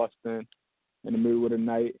just bust in the middle of the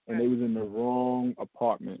night, and they was in the wrong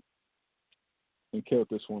apartment and killed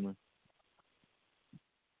this woman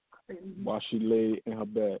while she lay in her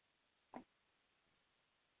bed.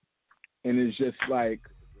 And it's just like,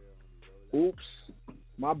 oops,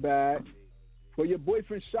 my bad. But your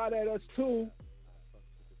boyfriend shot at us too.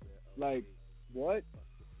 Like, what?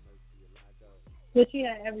 But he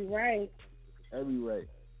had every right. Every right.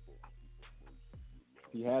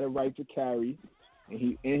 He had a right to carry, and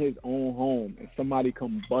he in his own home, and somebody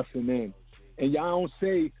come busting in. And y'all don't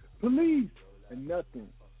say, police, and nothing.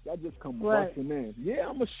 Y'all just come busting in. Yeah,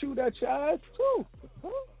 I'm going to shoot at your ass too.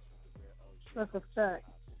 That's a fact.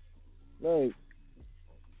 Like,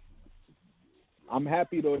 I'm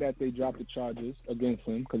happy, though, that they dropped the charges against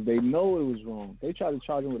him because they know it was wrong. They tried to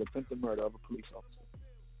charge him with attempted murder of a police officer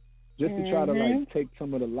just to try to, like, take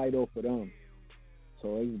some of the light off of them.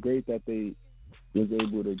 So it's great that they was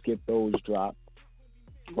able to get those dropped,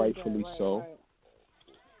 rightfully so.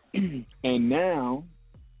 And now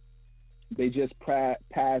they just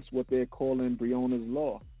passed what they're calling Breonna's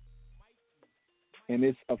Law. And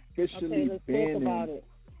it's officially banning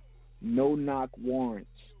no-knock warrants.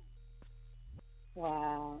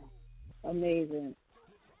 Wow. Amazing.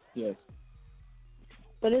 Yes.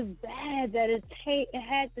 But it's bad that it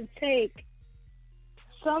had to take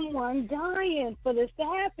someone dying for this to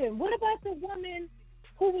happen. What about the woman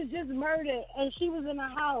who was just murdered and she was in a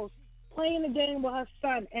house playing a game with her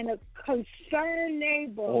son and a concerned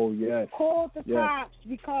neighbor called the cops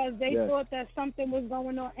because they thought that something was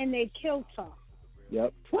going on and they killed her?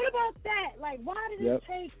 Yep. What about that? Like, why did it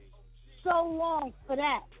take so long for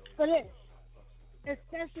this?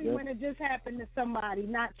 Especially when it just happened to somebody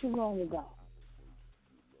not too long ago.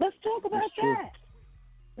 Let's talk about that.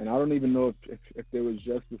 And I don't even know if there was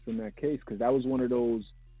justice in that case, because that was one of those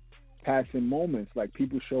passing moments. Like,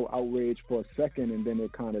 people show outrage for a second and then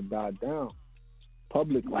it kind of died down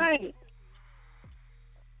publicly. Right.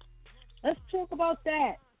 Let's talk about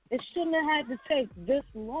that. It shouldn't have had to take this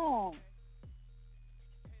long.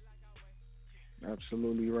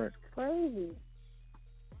 Absolutely right. Crazy.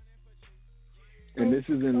 And this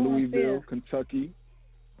is in Louisville, Kentucky.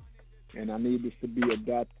 And I need this to be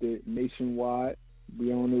adopted nationwide.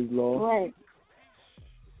 Breonna's Law. Right.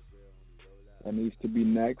 That needs to be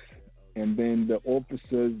next. And then the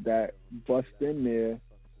officers that bust in there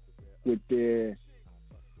with their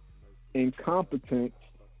incompetence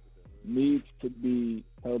needs to be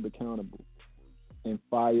held accountable and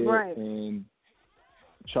fired and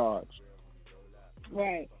charged.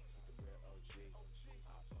 Right.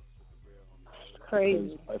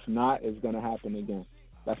 Crazy. If not, it's going to happen again.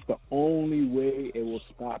 That's the only way it will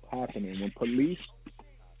stop happening. When police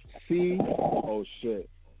see, oh shit,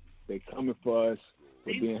 they coming for us,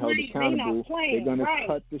 we're being held accountable, they're gonna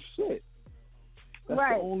cut the shit. That's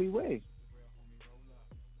the only way.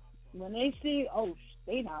 When they see, oh,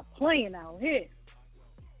 they not playing out here.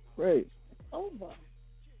 Right. Over.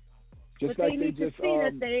 Just but like they they need just to see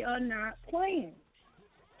that they are not playing.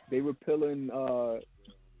 They repealing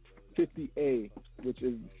 50A, which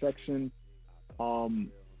is section the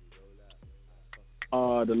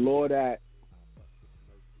law that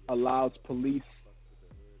allows police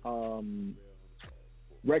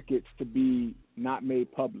records to be not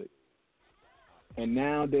made public, and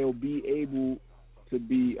now they'll be able to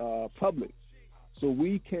be public, so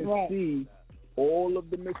we can see all of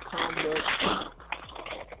the misconduct,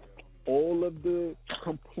 all of the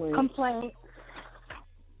complaints.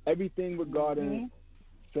 Everything regarding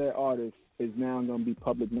said artist is now going to be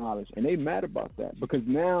public knowledge, and they mad about that because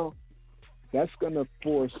now that's going to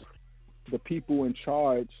force the people in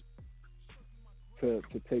charge to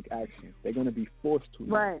take action. They're going to be forced to.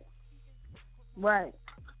 Right.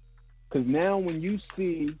 Because now when you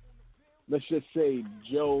see, let's just say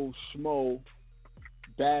Joe Schmo,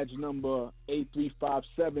 badge number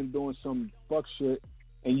 8357 doing some fuck shit,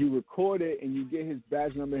 and you record it and you get his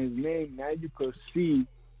badge number and his name, now you could see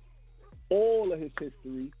all of his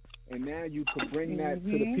history, and now you could bring that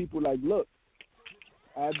to the people like, look,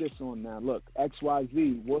 add this on now. Look,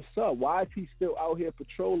 XYZ, what's up? Why is he still out here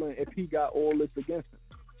patrolling if he got all this against him?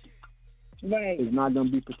 Right. It's not going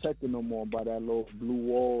to be protected no more by that little blue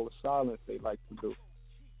wall of silence they like to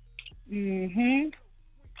do.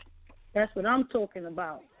 That's what I'm talking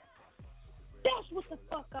about. That's what the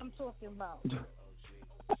fuck I'm talking about.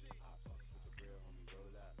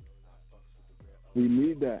 We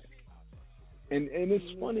need that. And it's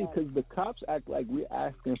funny because the cops act like we're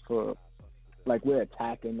asking for, like we're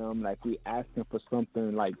attacking them, like we're asking for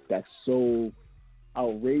something like that's so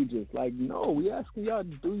outrageous. Like, no, we asking y'all to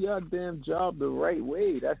do your damn job the right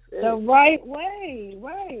way. That's it. The right way,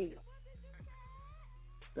 right.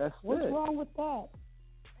 That's What's it. wrong with that?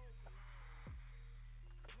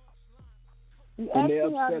 You and they're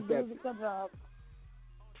asking y'all to upset do that the job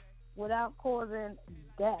without causing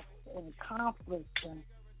death and conflict and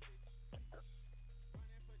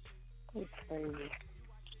it's crazy.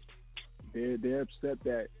 They're upset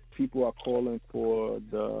that people are calling for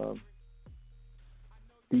the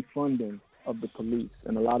defunding of the police,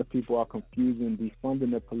 and a lot of people are confusing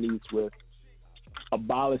defunding the police with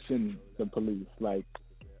abolishing the police. Like,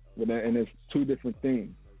 and it's two different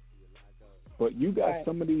things. But you got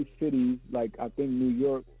some of these cities, like I think New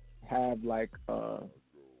York, have like $6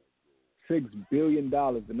 billion.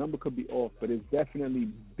 The number could be off, but it's definitely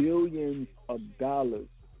billions of dollars.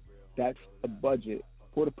 That's a budget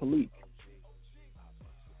for the police.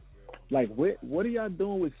 Like, what are y'all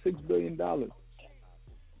doing with $6 billion?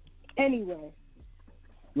 Anyway.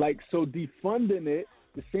 Like, so defunding it,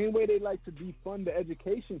 the same way they like to defund the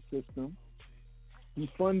education system,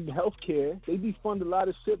 defund healthcare, they defund a lot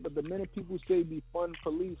of shit, but the minute people say defund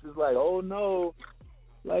police, it's like, oh no.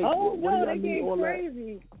 Like, what do y'all need all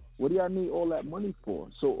crazy. that? What do y'all need all that money for?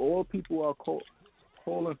 So all people are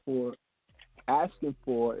calling for, asking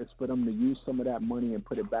for, is for them to use some of that money and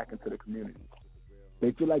put it back into the community.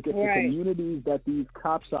 They feel like if the communities that these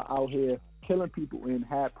cops are out here killing people in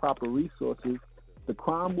had proper resources, the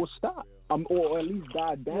crime will stop, or at least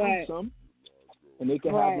die down some, and they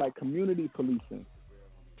can have like community policing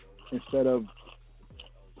instead of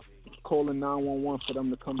calling 911 for them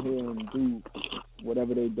to come here and do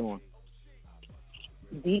whatever they're doing.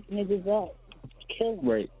 Beat niggas up, kill them.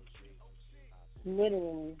 Right.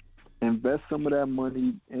 Literally. Invest some of that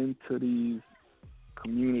money into these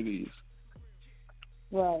communities.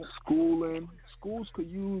 Right. Schools could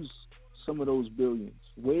use some of those billions,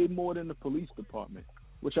 way more than the police department.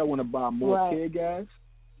 Which I want to buy more tear gas,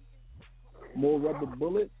 more rubber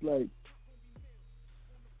bullets. Like,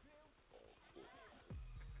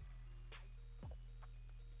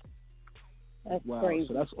 that's wow. crazy.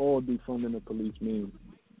 So that's all defunding the police means.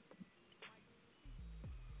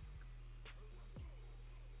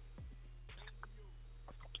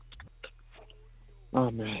 Oh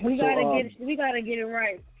man, we gotta get it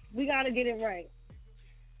right. We gotta get it right,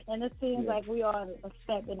 and it seems like we are a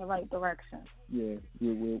step in the right direction. Yeah,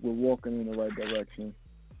 we're walking in the right direction.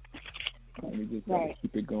 And we just gotta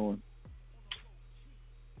keep it going.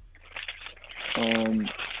 I'm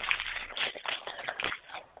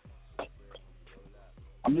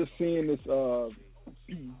just seeing this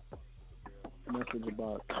message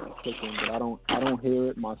about cooking, but I don't hear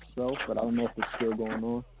it myself, but I don't know if it's still going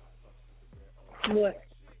on. What?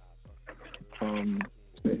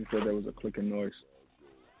 He said there was a clicking noise,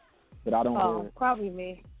 but I don't hear it. Probably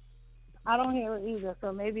me. I don't hear it either,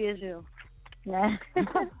 so maybe it's you. Yeah.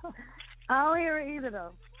 I don't hear it either,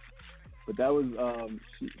 though. But that was,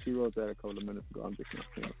 she wrote that a couple of minutes ago. I'm just not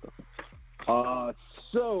saying stuff.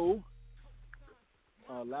 So,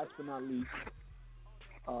 last but not least,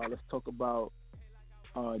 let's talk about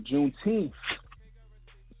Juneteenth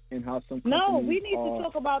and how some companies No, we need to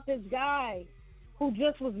talk about this guy who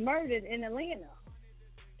just was murdered in Atlanta.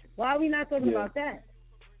 Why are we not talking about that?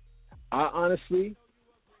 I honestly,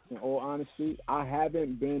 in all honesty, I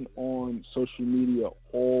haven't been on social media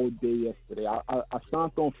all day yesterday. I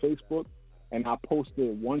signed on Facebook and I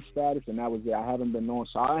posted one status and that was it. I haven't been on,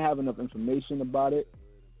 so I don't have enough information about it.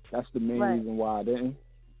 That's the main reason why I didn't.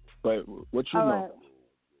 But what you know?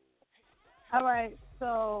 All right,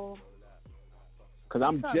 so. Because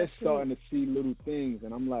I'm just starting to see little things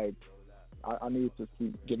and I'm like, I need to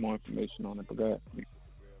get more information on it. But go ahead.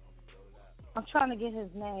 I'm trying to get his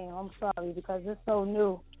name. I'm sorry because it's so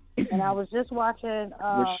new. And I was just watching.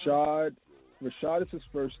 Rashad is his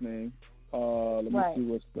first name. Let me see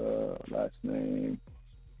what's the last name.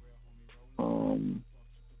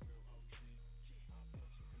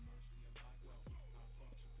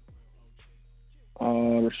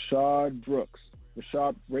 Rashad Brooks.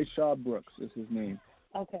 Rashad Brooks is his name.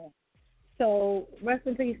 Okay. So rest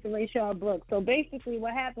in peace to Rashad Brooks. So basically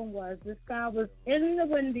what happened was this guy was in the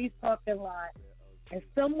Wendy's parking lot and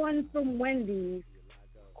someone from Wendy's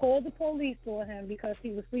called the police on him because he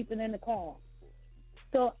was sleeping in the car.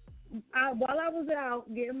 So while I was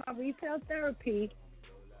out getting my retail therapy,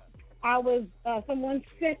 someone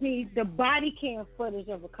sent me the body cam footage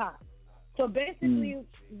of a cop. So basically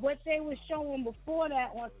what they were showing before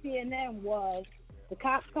that on CNN was the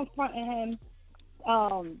cops confronting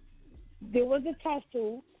him. There was a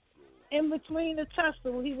tussle. In between the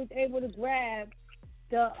tussle, he was able to grab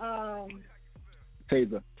the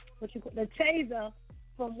taser. The taser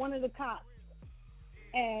from one of the cops,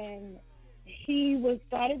 and he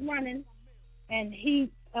started running, and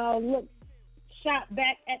he shot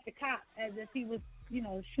back at the cop as if he was,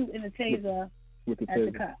 shooting the taser with the at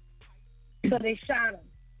taser. the cop. So they shot him,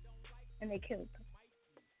 and they killed him.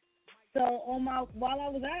 So while I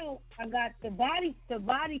was out, I got the body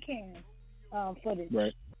cam footage.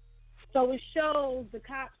 Right. So it shows the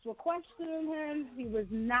cops were questioning him. He was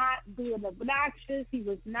not being obnoxious. He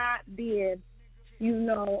was not being,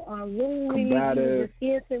 unruly. Combative. He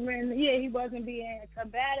was just answering. Yeah, he wasn't being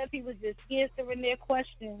combative. He was just answering their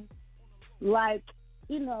questions like,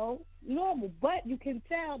 normal. But you can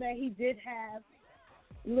tell that he did have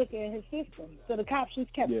liquor in his system. So the cops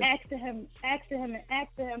just kept asking him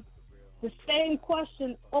the same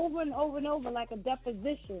question over and over and over like a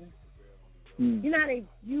deposition. You know how they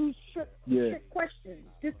use trick questions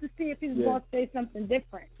just to see if he was going to say something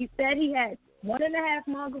different. He said he had 1.5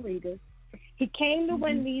 margaritas. He came to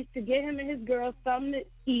Wendy's to get him and his girl something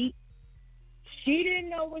to eat. She didn't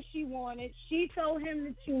know what she wanted. She told him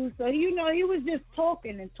to choose. So, he was just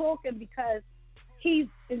talking because he's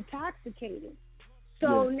intoxicated.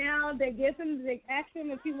 So now they ask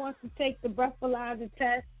him if he wants to take the breathalyzer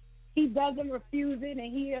test. He doesn't refuse it,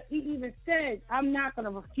 and he even said, I'm not going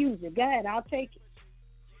to refuse it. Go ahead, I'll take it.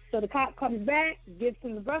 So the cop comes back, gives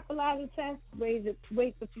him the breathalyzer test, waits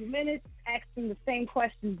a few minutes, asks him the same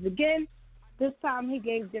questions again. This time he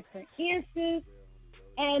gave different answers,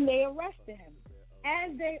 and they arrested him.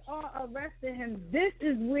 As they are arresting him, this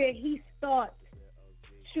is where he starts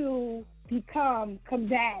to become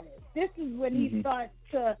combative. This is when he starts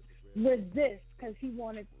to resist because he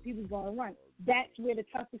was going to run. That's where the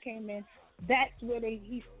tussle came in. That's where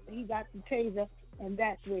he got the taser, and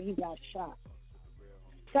that's where he got shot.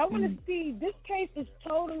 So I want to see, this case is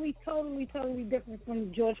totally, totally, totally different from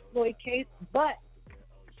the George Floyd case, but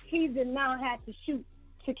he did not have to shoot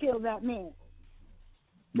to kill that man.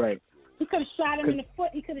 Right. He could have shot him in the foot.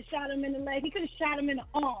 He could have shot him in the leg. He could have shot him in the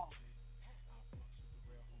arm.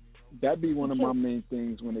 That'd be one of my main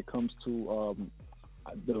things when it comes to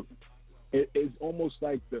it's almost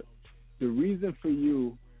like the reason for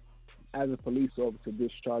you as a police officer to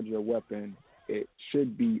discharge your weapon, it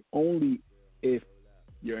should be only if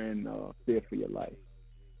you're in fear for your life.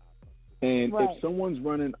 And if someone's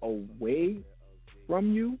running away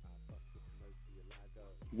from you,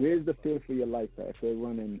 where's the fear for your life at if they're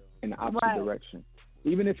running in the opposite direction?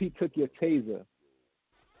 Even if he took your taser,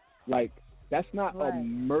 like, that's not a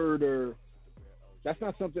murder. That's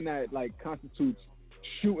not something that, constitutes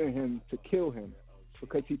shooting him to kill him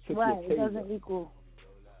because he took your taser. It doesn't equal.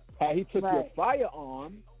 Had he took your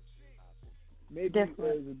firearm, maybe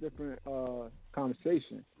there's a different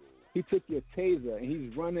conversation. He took your taser, and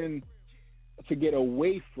he's running to get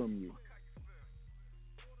away from you.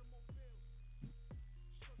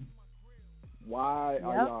 Why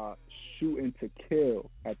are y'all shooting to kill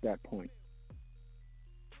at that point?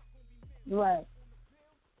 Right.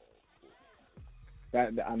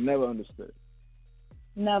 That I never understood.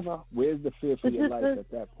 Never. Where's the fear for your life at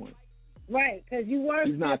that point? Right, because you were.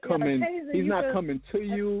 He's not coming. He's not coming to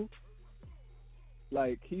you.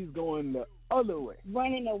 Like he's going the other way.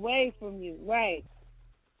 Running away from you. Right.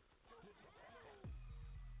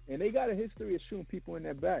 And they got a history of shooting people in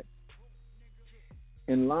their back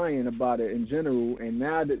and lying about it in general. And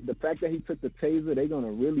now the fact that he took the taser, they're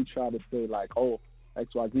gonna really try to say like, oh,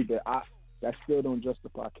 XYZ, but that still don't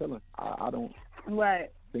justify killing. I don't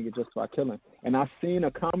think it justifies killing. And I've seen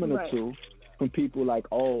a comment or two from people like,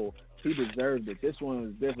 oh, he deserved it. This one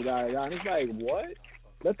was different. And it's like, what?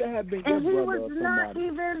 Let that have been good, brother. And he was not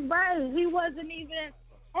even right. He wasn't even,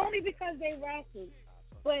 only because they wrestled,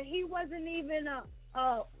 but he wasn't even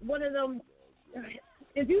one of them.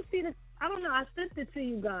 If you see this, I don't know. I sent it to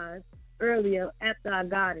you guys earlier after I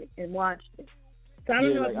got it and watched it. So I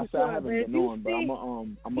don't know if you saw it, but if you see, I'm gonna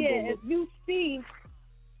go look.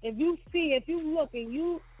 If you look and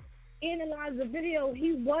you analyze the video,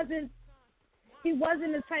 he wasn't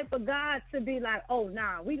the type of guy to be like, oh,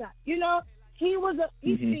 nah, we got, he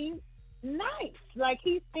seemed nice. Like,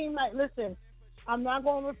 he seemed like, listen, I'm not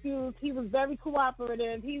going to refuse. He was very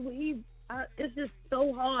cooperative. It's just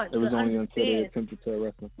so hard to understand. It was only until they attempted to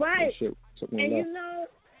arrest him. Right. And,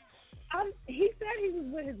 he said he was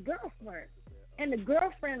with his girlfriend, and the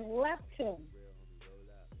girlfriend left him.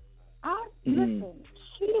 Listen,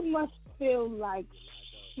 she must feel like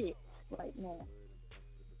shit right now.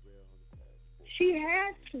 She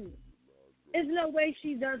has to. There's no way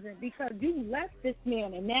she doesn't, because you left this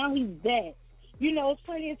man and now he's dead. It's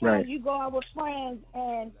plenty of times you go out with friends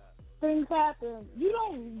and things happen. You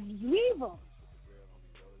don't leave them.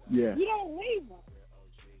 Yeah. You don't leave them.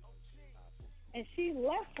 And she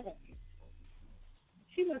left him.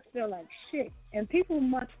 She must feel like shit. And people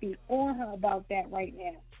must be on her about that right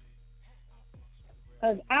now.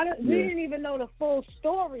 Because we didn't even know the full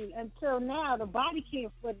story until now. The body cam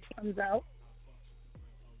footage comes out.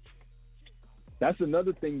 That's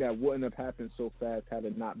another thing that wouldn't have happened so fast had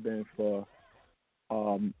it not been for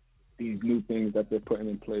these new things that they're putting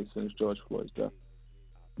in place since George Floyd's death.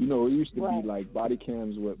 It used to be like body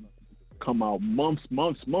cams would come out months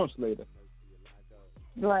later.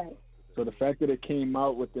 Right. So the fact that it came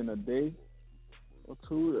out within a day or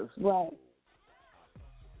two. Right.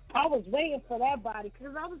 I was waiting for that body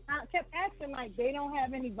because I kept asking, like, they don't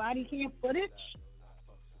have any body cam footage?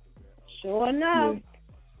 Sure enough. Yeah.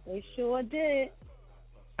 They sure did.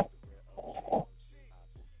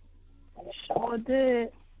 They sure did.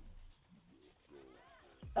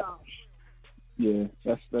 Yeah,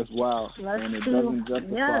 that's wild. And it doesn't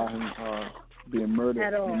justify him being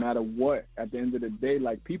murdered no matter what. At the end of the day,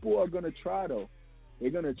 like, people are going to try, though. They're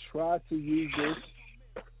going to try to use this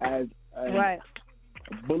as a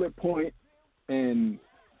bullet point and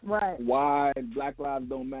why Black lives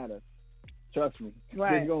don't matter. Trust me.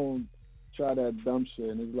 They're going to try that dumb shit,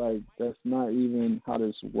 and it's like, that's not even how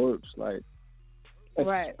this works. Like,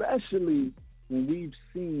 especially when we've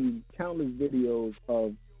seen countless videos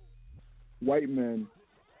of white men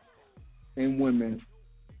and women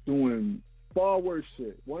doing far worse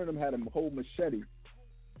shit. One of them had a whole machete.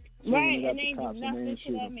 And they do nothing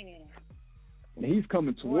to that man. And he's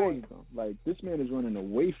coming towards them. Like, this man is running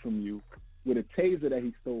away from you with a taser that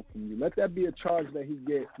he stole from you. Let that be a charge that he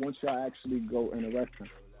get once y'all actually go and arrest him.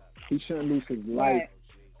 He shouldn't lose his life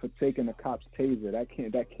for taking a cop's taser. That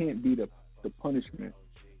can't be the punishment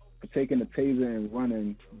for taking the taser and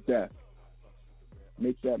running death.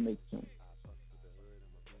 Make that make sense.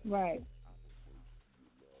 Right.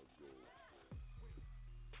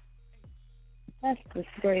 That's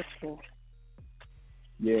disgraceful.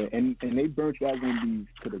 Yeah, and they burnt that Wendy's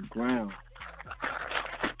to the ground.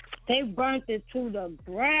 They burnt it to the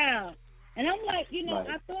ground. And I'm like,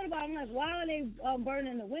 I thought about it. I'm like, why are they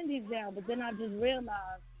burning the Wendy's down? But then I just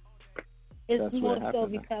realized it's more so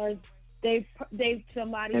because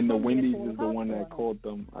somebody. And the Wendy's is the one that called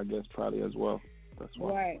them, I guess, probably as well. That's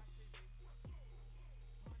why. Right.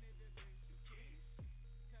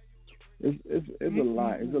 It's a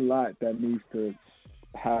lot. It's a lot that needs to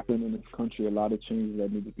happen in this country. A lot of changes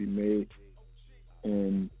that need to be made,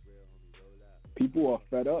 and people are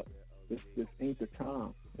fed up. This ain't the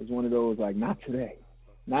time. It's one of those, like, not today.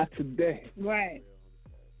 Not today. Right.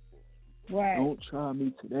 Don't try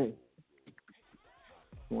me today.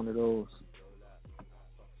 It's one of those.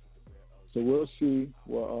 So we'll see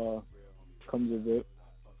what comes of it.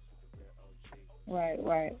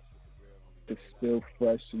 Right. it's still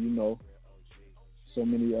fresh. So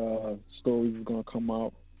many stories are gonna come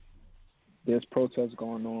out. There's protests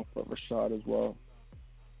going on for Rashad as well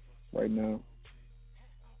right now.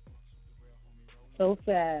 So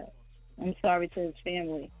sad. I'm sorry to his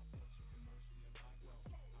family.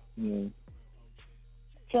 Yeah.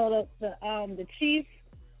 So the chief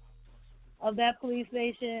of that police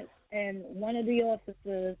station and one of the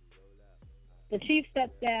officers, the chief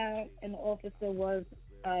stepped down and the officer was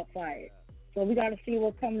fired. So we got to see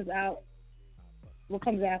what comes out. What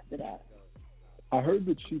comes after that? I heard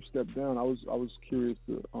the chief stepped down. I was curious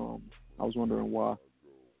to I was wondering why.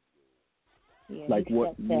 Yeah, like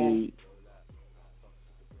what made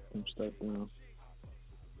him step down?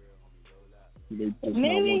 They just not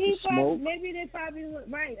want to smoke? Maybe they probably was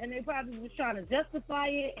right, and they probably was trying to justify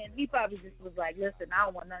it, and he probably just was like, "Listen, I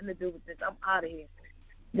don't want nothing to do with this. I'm out of here.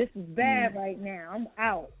 This is bad right now. I'm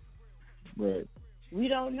out." Right. We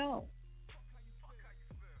don't know.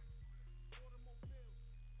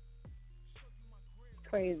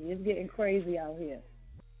 Crazy. It's getting crazy out here.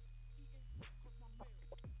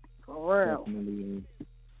 For real. Definitely.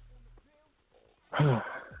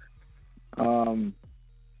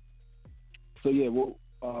 So yeah, we'll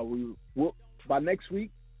by next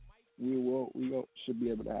week we should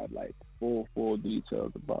be able to have like full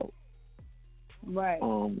details about what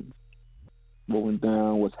went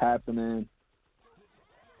down, what's happening,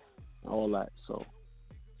 all that. So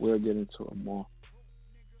we'll get into it more.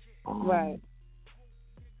 Right.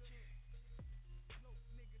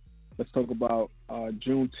 Let's talk about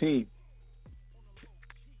Juneteenth,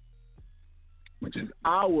 which is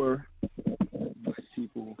our Black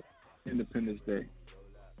people Independence Day,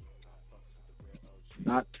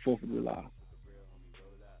 not 4th of July.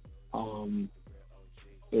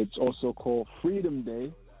 It's also called Freedom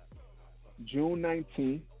Day. June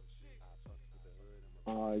 19th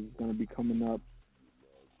is going to be coming up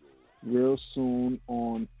real soon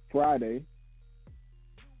on Friday.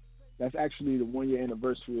 That's actually the 1-year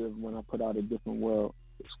anniversary of when I put out A Different World.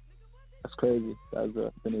 That's crazy. That's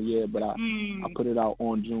been a year, but I put it out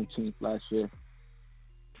on Juneteenth last year.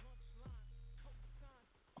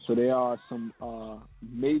 So there are some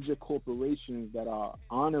major corporations that are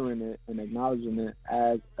honoring it and acknowledging it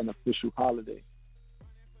as an official holiday,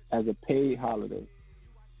 as a paid holiday,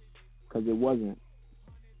 because it wasn't.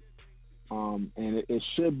 And it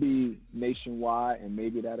should be nationwide, and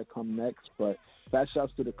maybe that'll come next. But fat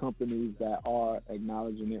shouts to the companies that are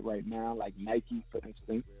acknowledging it right now, like Nike, for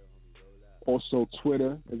instance. Also,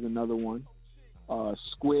 Twitter is another one.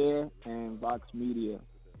 Square and Vox Media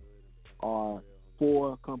are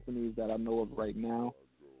 4 companies that I know of right now.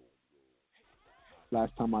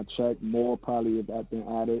 Last time I checked, more probably have been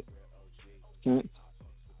added since.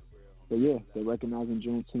 But yeah, they're recognizing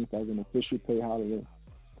Juneteenth as an official paid holiday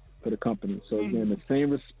for the company. So again, the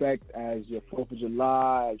same respect as your 4th of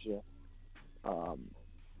July, as your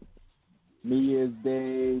New Year's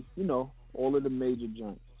Day, all of the major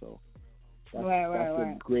joints. So that's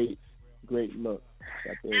a great look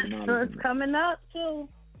that they're acknowledging. So it's coming up too.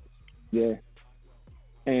 Yeah.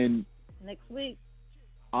 And next week,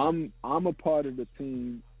 I'm a part of the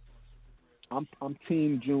team. I'm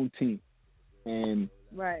Team Juneteenth, and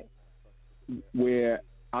where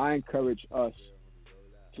I encourage us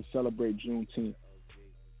to celebrate Juneteenth.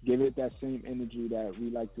 Give it that same energy that we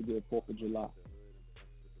like to give 4th of July.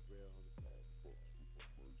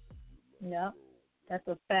 Yeah, that's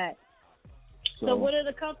a fact. So what are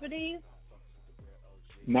the companies?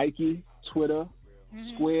 Nike, Twitter,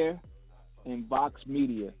 Square, and Vox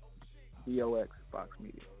Media. VOX, Vox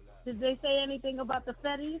Media. Did they say anything about the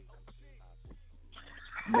Fetties?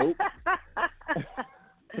 Nope.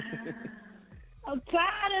 I'm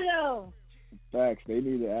tired of them. Facts. They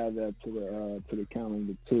need to add that to the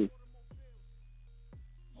calendar too.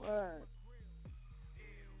 Word.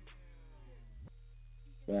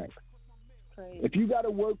 Facts. Crazy. If you got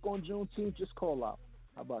to work on Juneteenth, just call out.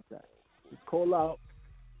 How about that? Just call out.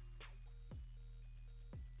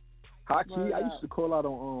 Hockey. I used to call out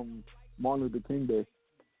on Martin Luther King Day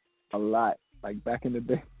a lot, like back in the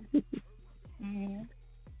day.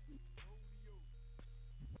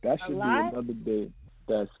 That should be another day.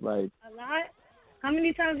 That's like a lot. How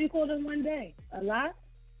many times you called in one day? A lot.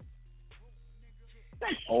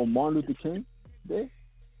 Oh, Martin Luther King Day.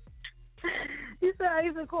 You said I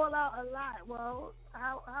used to call out a lot. Well,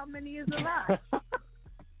 how many is a lot?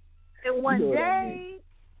 In one day,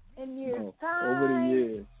 in years time. Over the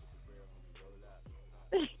years.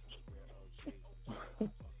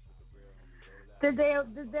 Did they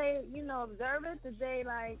observe it? Did they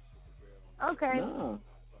okay? Nah.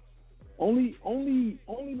 Only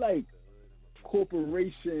like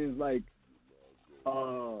corporations like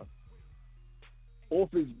office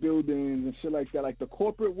buildings and shit like that, like the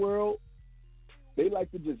corporate world, they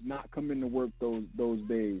like to just not come into work those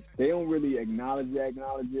days. They don't really acknowledge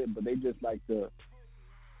it, but they just like to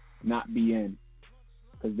not be in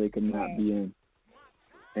because they can not be in.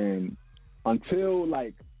 And until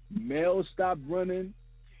like mail stop running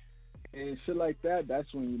and shit like that,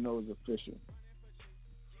 that's when you know it's official.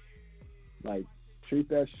 Like treat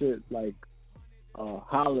that shit like a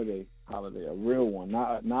holiday, a real one,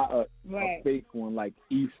 not a fake one like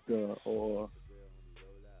Easter or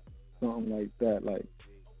something like that. Like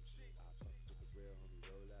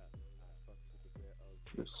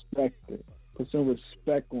respect it. Put some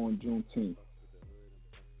respect on Juneteenth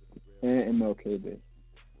and MLK Day.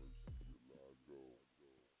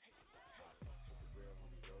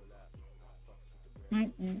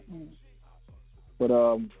 But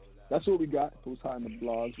that's what we got. It was hot in the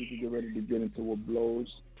blogs. We can get ready to get into what blows.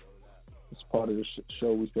 It's part of the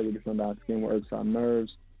show. We study this under our skin, what irks our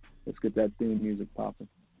nerves. Let's get that theme music popping.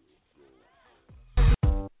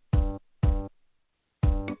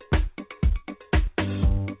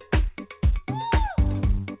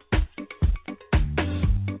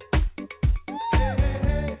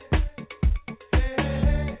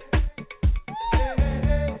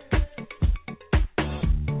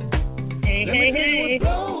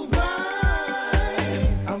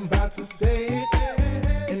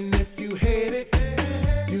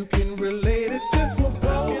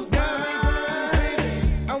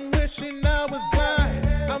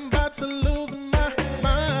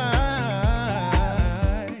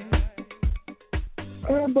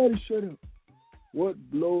 Shut up. What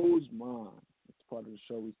blows mine? It's part of the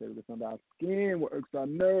show. We say this under our skin. What irks our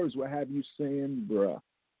nerves? What have you saying, bruh?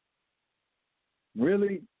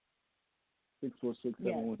 Really?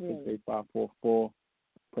 646-716-8544.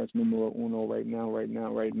 Press numero uno right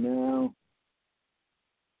now.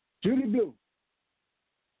 Judy Blue.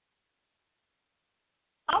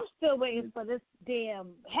 I'm still waiting for this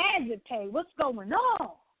damn hazard pay. What's going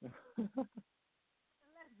on?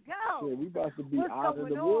 Go. Yeah, we about to be out of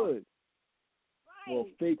the woods. Right. Well,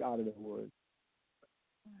 fake out of the woods.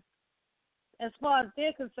 As far as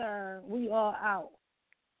they're concerned, we are out.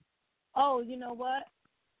 Oh, you know what?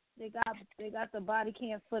 They got the body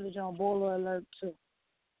cam footage on Baller Alert too.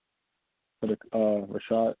 For the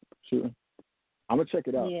Rashad shooting. I'm gonna check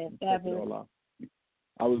it out. Yeah, check it all out.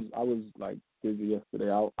 I was like busy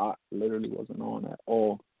yesterday. I literally wasn't on at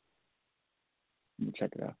all. Let me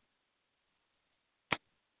check it out.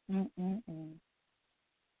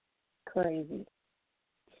 Crazy.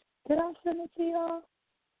 Did I send it to y'all?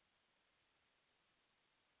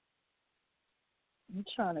 I'm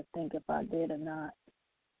trying to think if I did or not.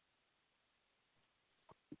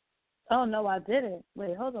 Oh, no, I didn't.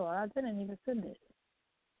 Wait, hold on. I didn't even send it.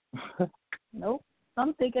 Nope.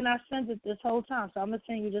 I'm thinking I sent it this whole time, so I'm going to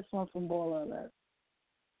send you this one from Baller Alert.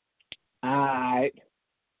 All right.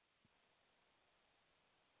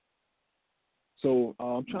 So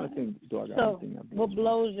I'm trying to think. Do I got anything that blows? What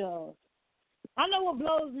blows yours? I know what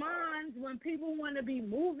blows mine when people want to be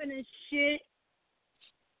moving and shit,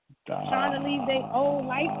 trying to leave their old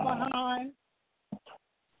life behind.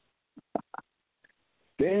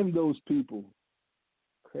 Damn those people.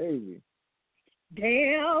 Crazy.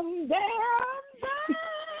 Damn.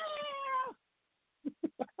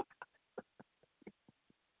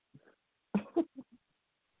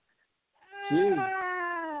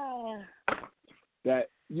 That that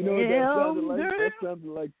sounded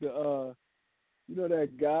like the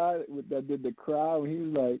that guy that did the cry when he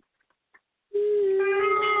was like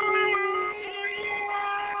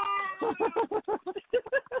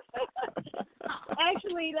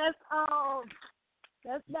Actually, that's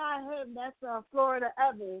not him. That's Florida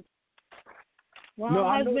Evans. No, I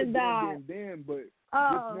know husband died. Damn, but just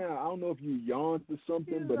now, I don't know if you yawned or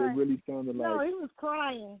something, but it really sounded like. No, he was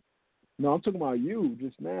crying. No, I'm talking about you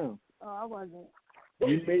just now. Oh, I wasn't.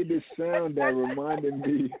 You made this sound that reminded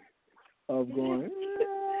me of going.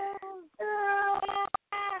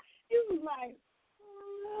 He was like.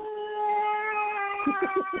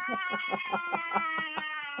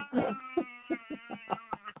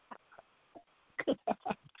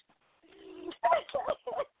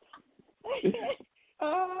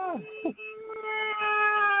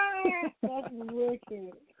 That's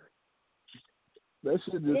wicked. That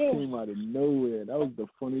shit just came out of nowhere. That was the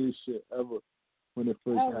funniest shit ever when it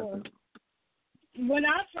first happened. When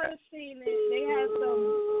I first seen it, they had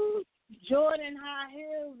some Jordan high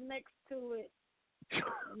heels next to it.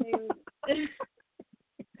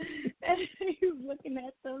 And he was looking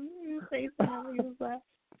at them. He was facing them. He was like,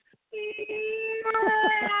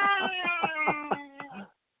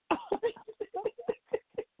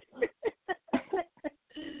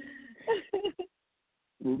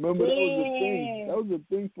 Remember that was a thing. That was a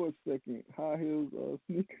thing for a second. High heels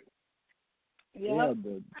sneakers. Yep. They had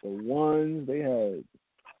the ones. They had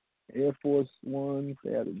Air Force ones.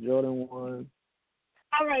 They had the Jordan ones.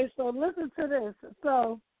 All right, so listen to this.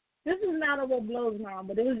 So this is not a what blows mine,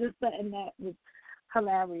 but it was just something that was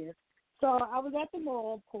hilarious. So I was at the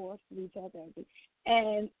mall, of course,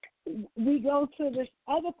 and we go to this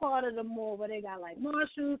other part of the mall where they got like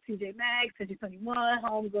Marshalls, TJ Maxx, 21,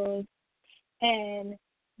 Home Goods, and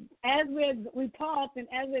as we parked and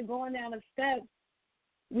as we're going down the steps,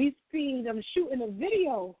 we see them shooting a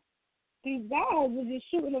video. These guys were just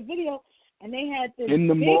shooting a video, and they had this in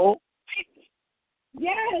the mall.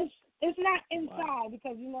 Yes, it's not inside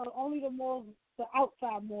because only the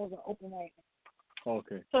outside malls are open right now.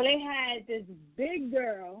 Okay. So they had this big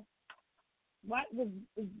girl,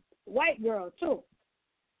 white girl too,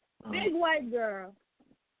 big white girl,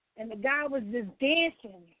 and the guy was just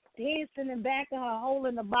dancing in back of her,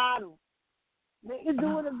 holding the bottle. They were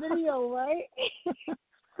doing a video, right?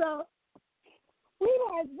 So we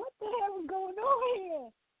like, what the hell is going on here?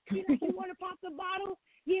 You want to pop the bottle?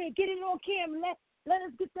 Yeah, get it on camera. Let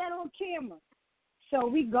us get that on camera. So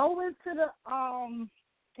we go into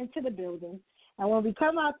the building. And when we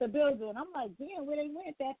come out the building, I'm like, damn, where they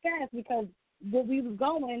went that fast? Because where we was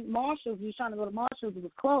going, Marshalls, we was trying to go to Marshalls, it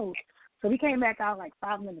was closed. So we came back out like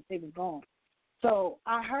 5 minutes, they was gone. So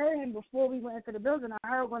I heard him before we went into the building, I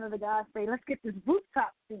heard one of the guys say, let's get this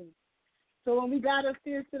rooftop scene. So when we got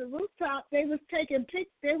upstairs to the rooftop, they was taking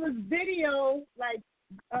pics, there was video, like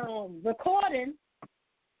recording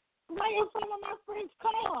right in front of my friend's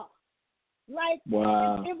car. Like,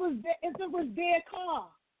 wow. It was their car.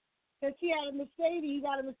 Because he had a Mercedes, he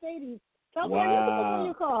got a Mercedes. So I'm like, wow. Look at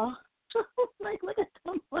your car. Like, look at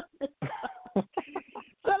someone. So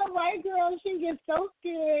the white girl, she gets so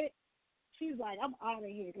scared. She's like, I'm out of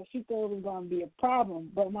here because she thought it was going to be a problem.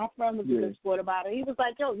 But my friend was a good sport about it. He was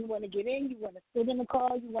like, yo, you want to get in? You want to sit in the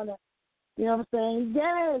car? You want to, you know what I'm saying?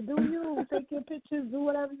 Yeah, do you. Take your pictures. Do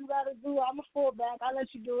whatever you got to do. I'm a fallback. I'll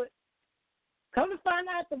let you do it. Come to find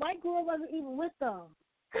out, the white girl wasn't even with them.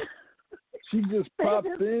 She just popped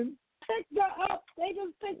in? Picked her up. They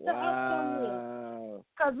just picked her up somewhere.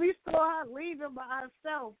 Because we saw her leaving by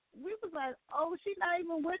herself. We was like, oh, she's not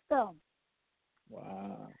even with them.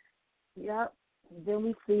 Wow. Yep. Then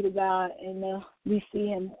we see the guy, and we see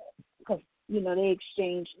him, because, they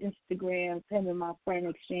exchanged Instagrams. Him and my friend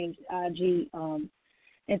exchanged IG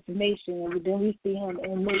information. And then we see him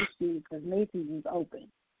in Macy's, because Macy's is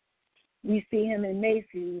open. We see him in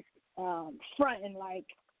Macy's fronting, like,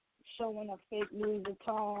 showing a fake Louis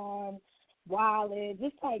Vuitton wallet,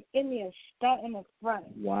 just like in there, stuck in the front.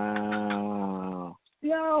 Wow.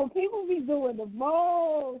 Yo, people be doing the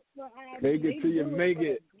most. Make it till you make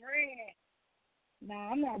it.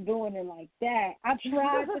 Nah, I'm not doing it like that. I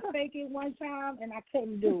tried to fake it one time, and I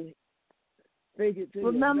couldn't do it. Fake it till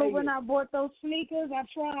Remember you make when it. I bought those sneakers? I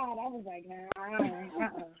tried. I was like, nah,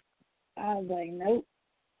 I was like, nope.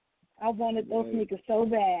 I wanted those sneakers so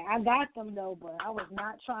bad. I got them, though, but I was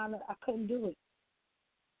not trying to. I couldn't do it.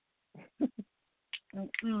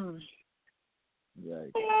 Right.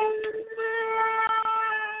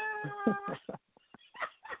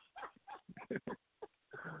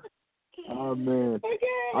 Oh, man.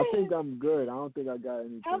 Okay. I think I'm good. I don't think I got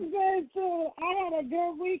anything. I'm good, too. I had a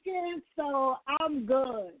good weekend, so I'm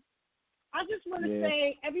good. I just want to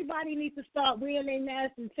say everybody needs to start wearing their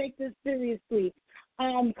masks and take this seriously.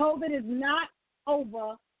 COVID is not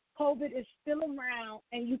over. COVID is still around,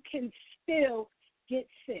 and you can still get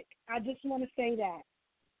sick. I just want to say that.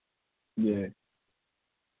 Yeah.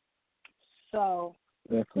 So,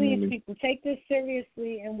 definitely. Please, people, take this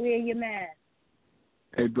seriously and wear your mask.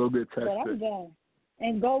 Hey, go get tested. But I'm done.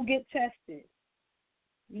 And go get tested.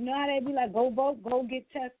 You know how they be like, go vote, go get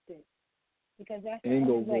tested. Because that's the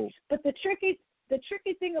only way. But the tricky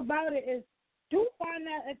thing about it is, do find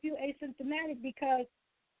out if you're asymptomatic, because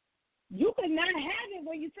you could not have it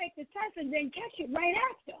when you take the test and then catch it right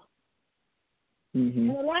after. Mm-hmm.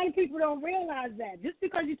 And a lot of people don't realize that. Just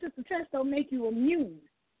because you took the test don't make you immune.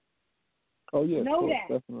 Oh, yeah. Know that.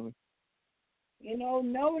 Definitely.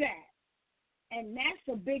 Know that. And that's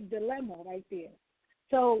a big dilemma right there.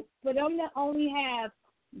 So for them to only have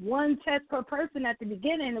one test per person at the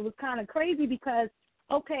beginning, it was kind of crazy because,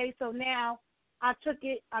 okay, so now I took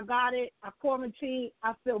it, I got it, I quarantined,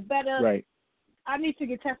 I feel better. Right. I need to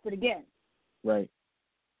get tested again. Right.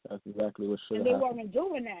 That's exactly what should have happened. happened.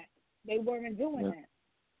 They weren't doing that.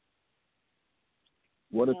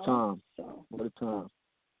 What a time. So, what a time.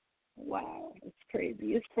 Wow. It's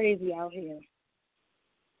crazy. It's crazy out here.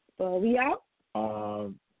 So are we out?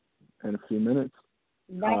 In a few minutes.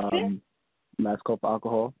 That's it? last call for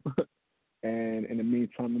alcohol. And in the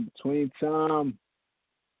meantime, in between time,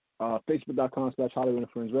 Facebook.com/Hollywood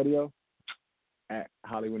and Friends Radio, at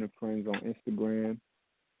Hollywood and Friends on Instagram,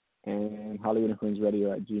 and Hollywood and Friends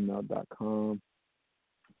Radio at gmail.com.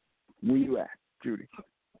 Where you at, Judy?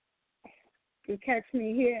 You catch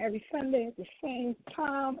me here every Sunday at the same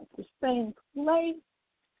time, at the same place.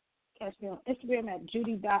 Catch me on Instagram at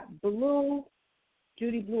judy.blue,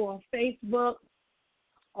 Judy Blue on Facebook,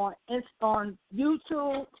 on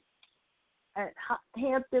YouTube at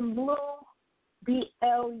Hampton Blue,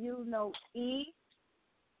 BLU, no E,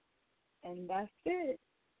 and that's it.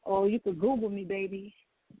 Or you could Google me, baby.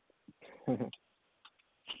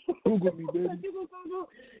 Google me, baby. You will Google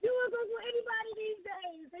anybody these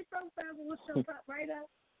days. They profile will show up right up.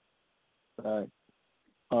 All right.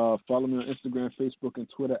 Follow me on Instagram, Facebook, and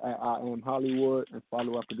Twitter at I Am Hollywood, and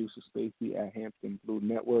follow our producer Stacey at Hampton Blue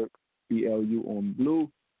Network, BLU on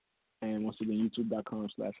Blue, and once again,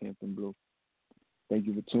 YouTube.com/Hampton Blue. Thank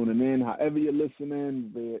you for tuning in. However you're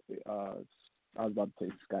listening, I was about to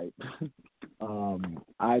say Skype.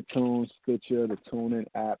 iTunes, Stitcher, the TuneIn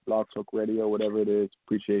app, Blog Talk Radio, whatever it is.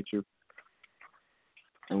 Appreciate you.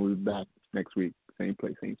 And we'll be back next week. Same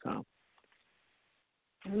place, same time.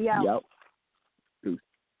 We out. Yep. Deuce.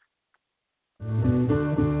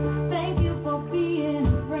 Thank you for being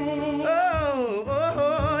a friend.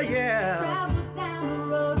 Oh, yeah. Travel down the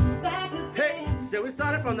road and back again. Hey, so we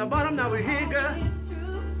started from the bottom, now we're here, girl.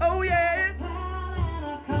 Oh, yeah.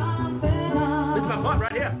 This is my part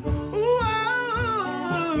right here.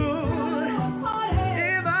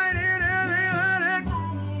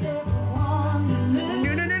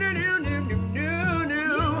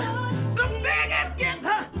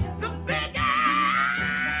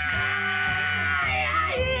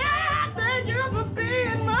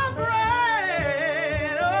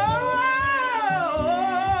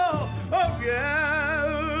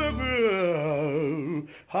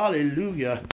 Hallelujah.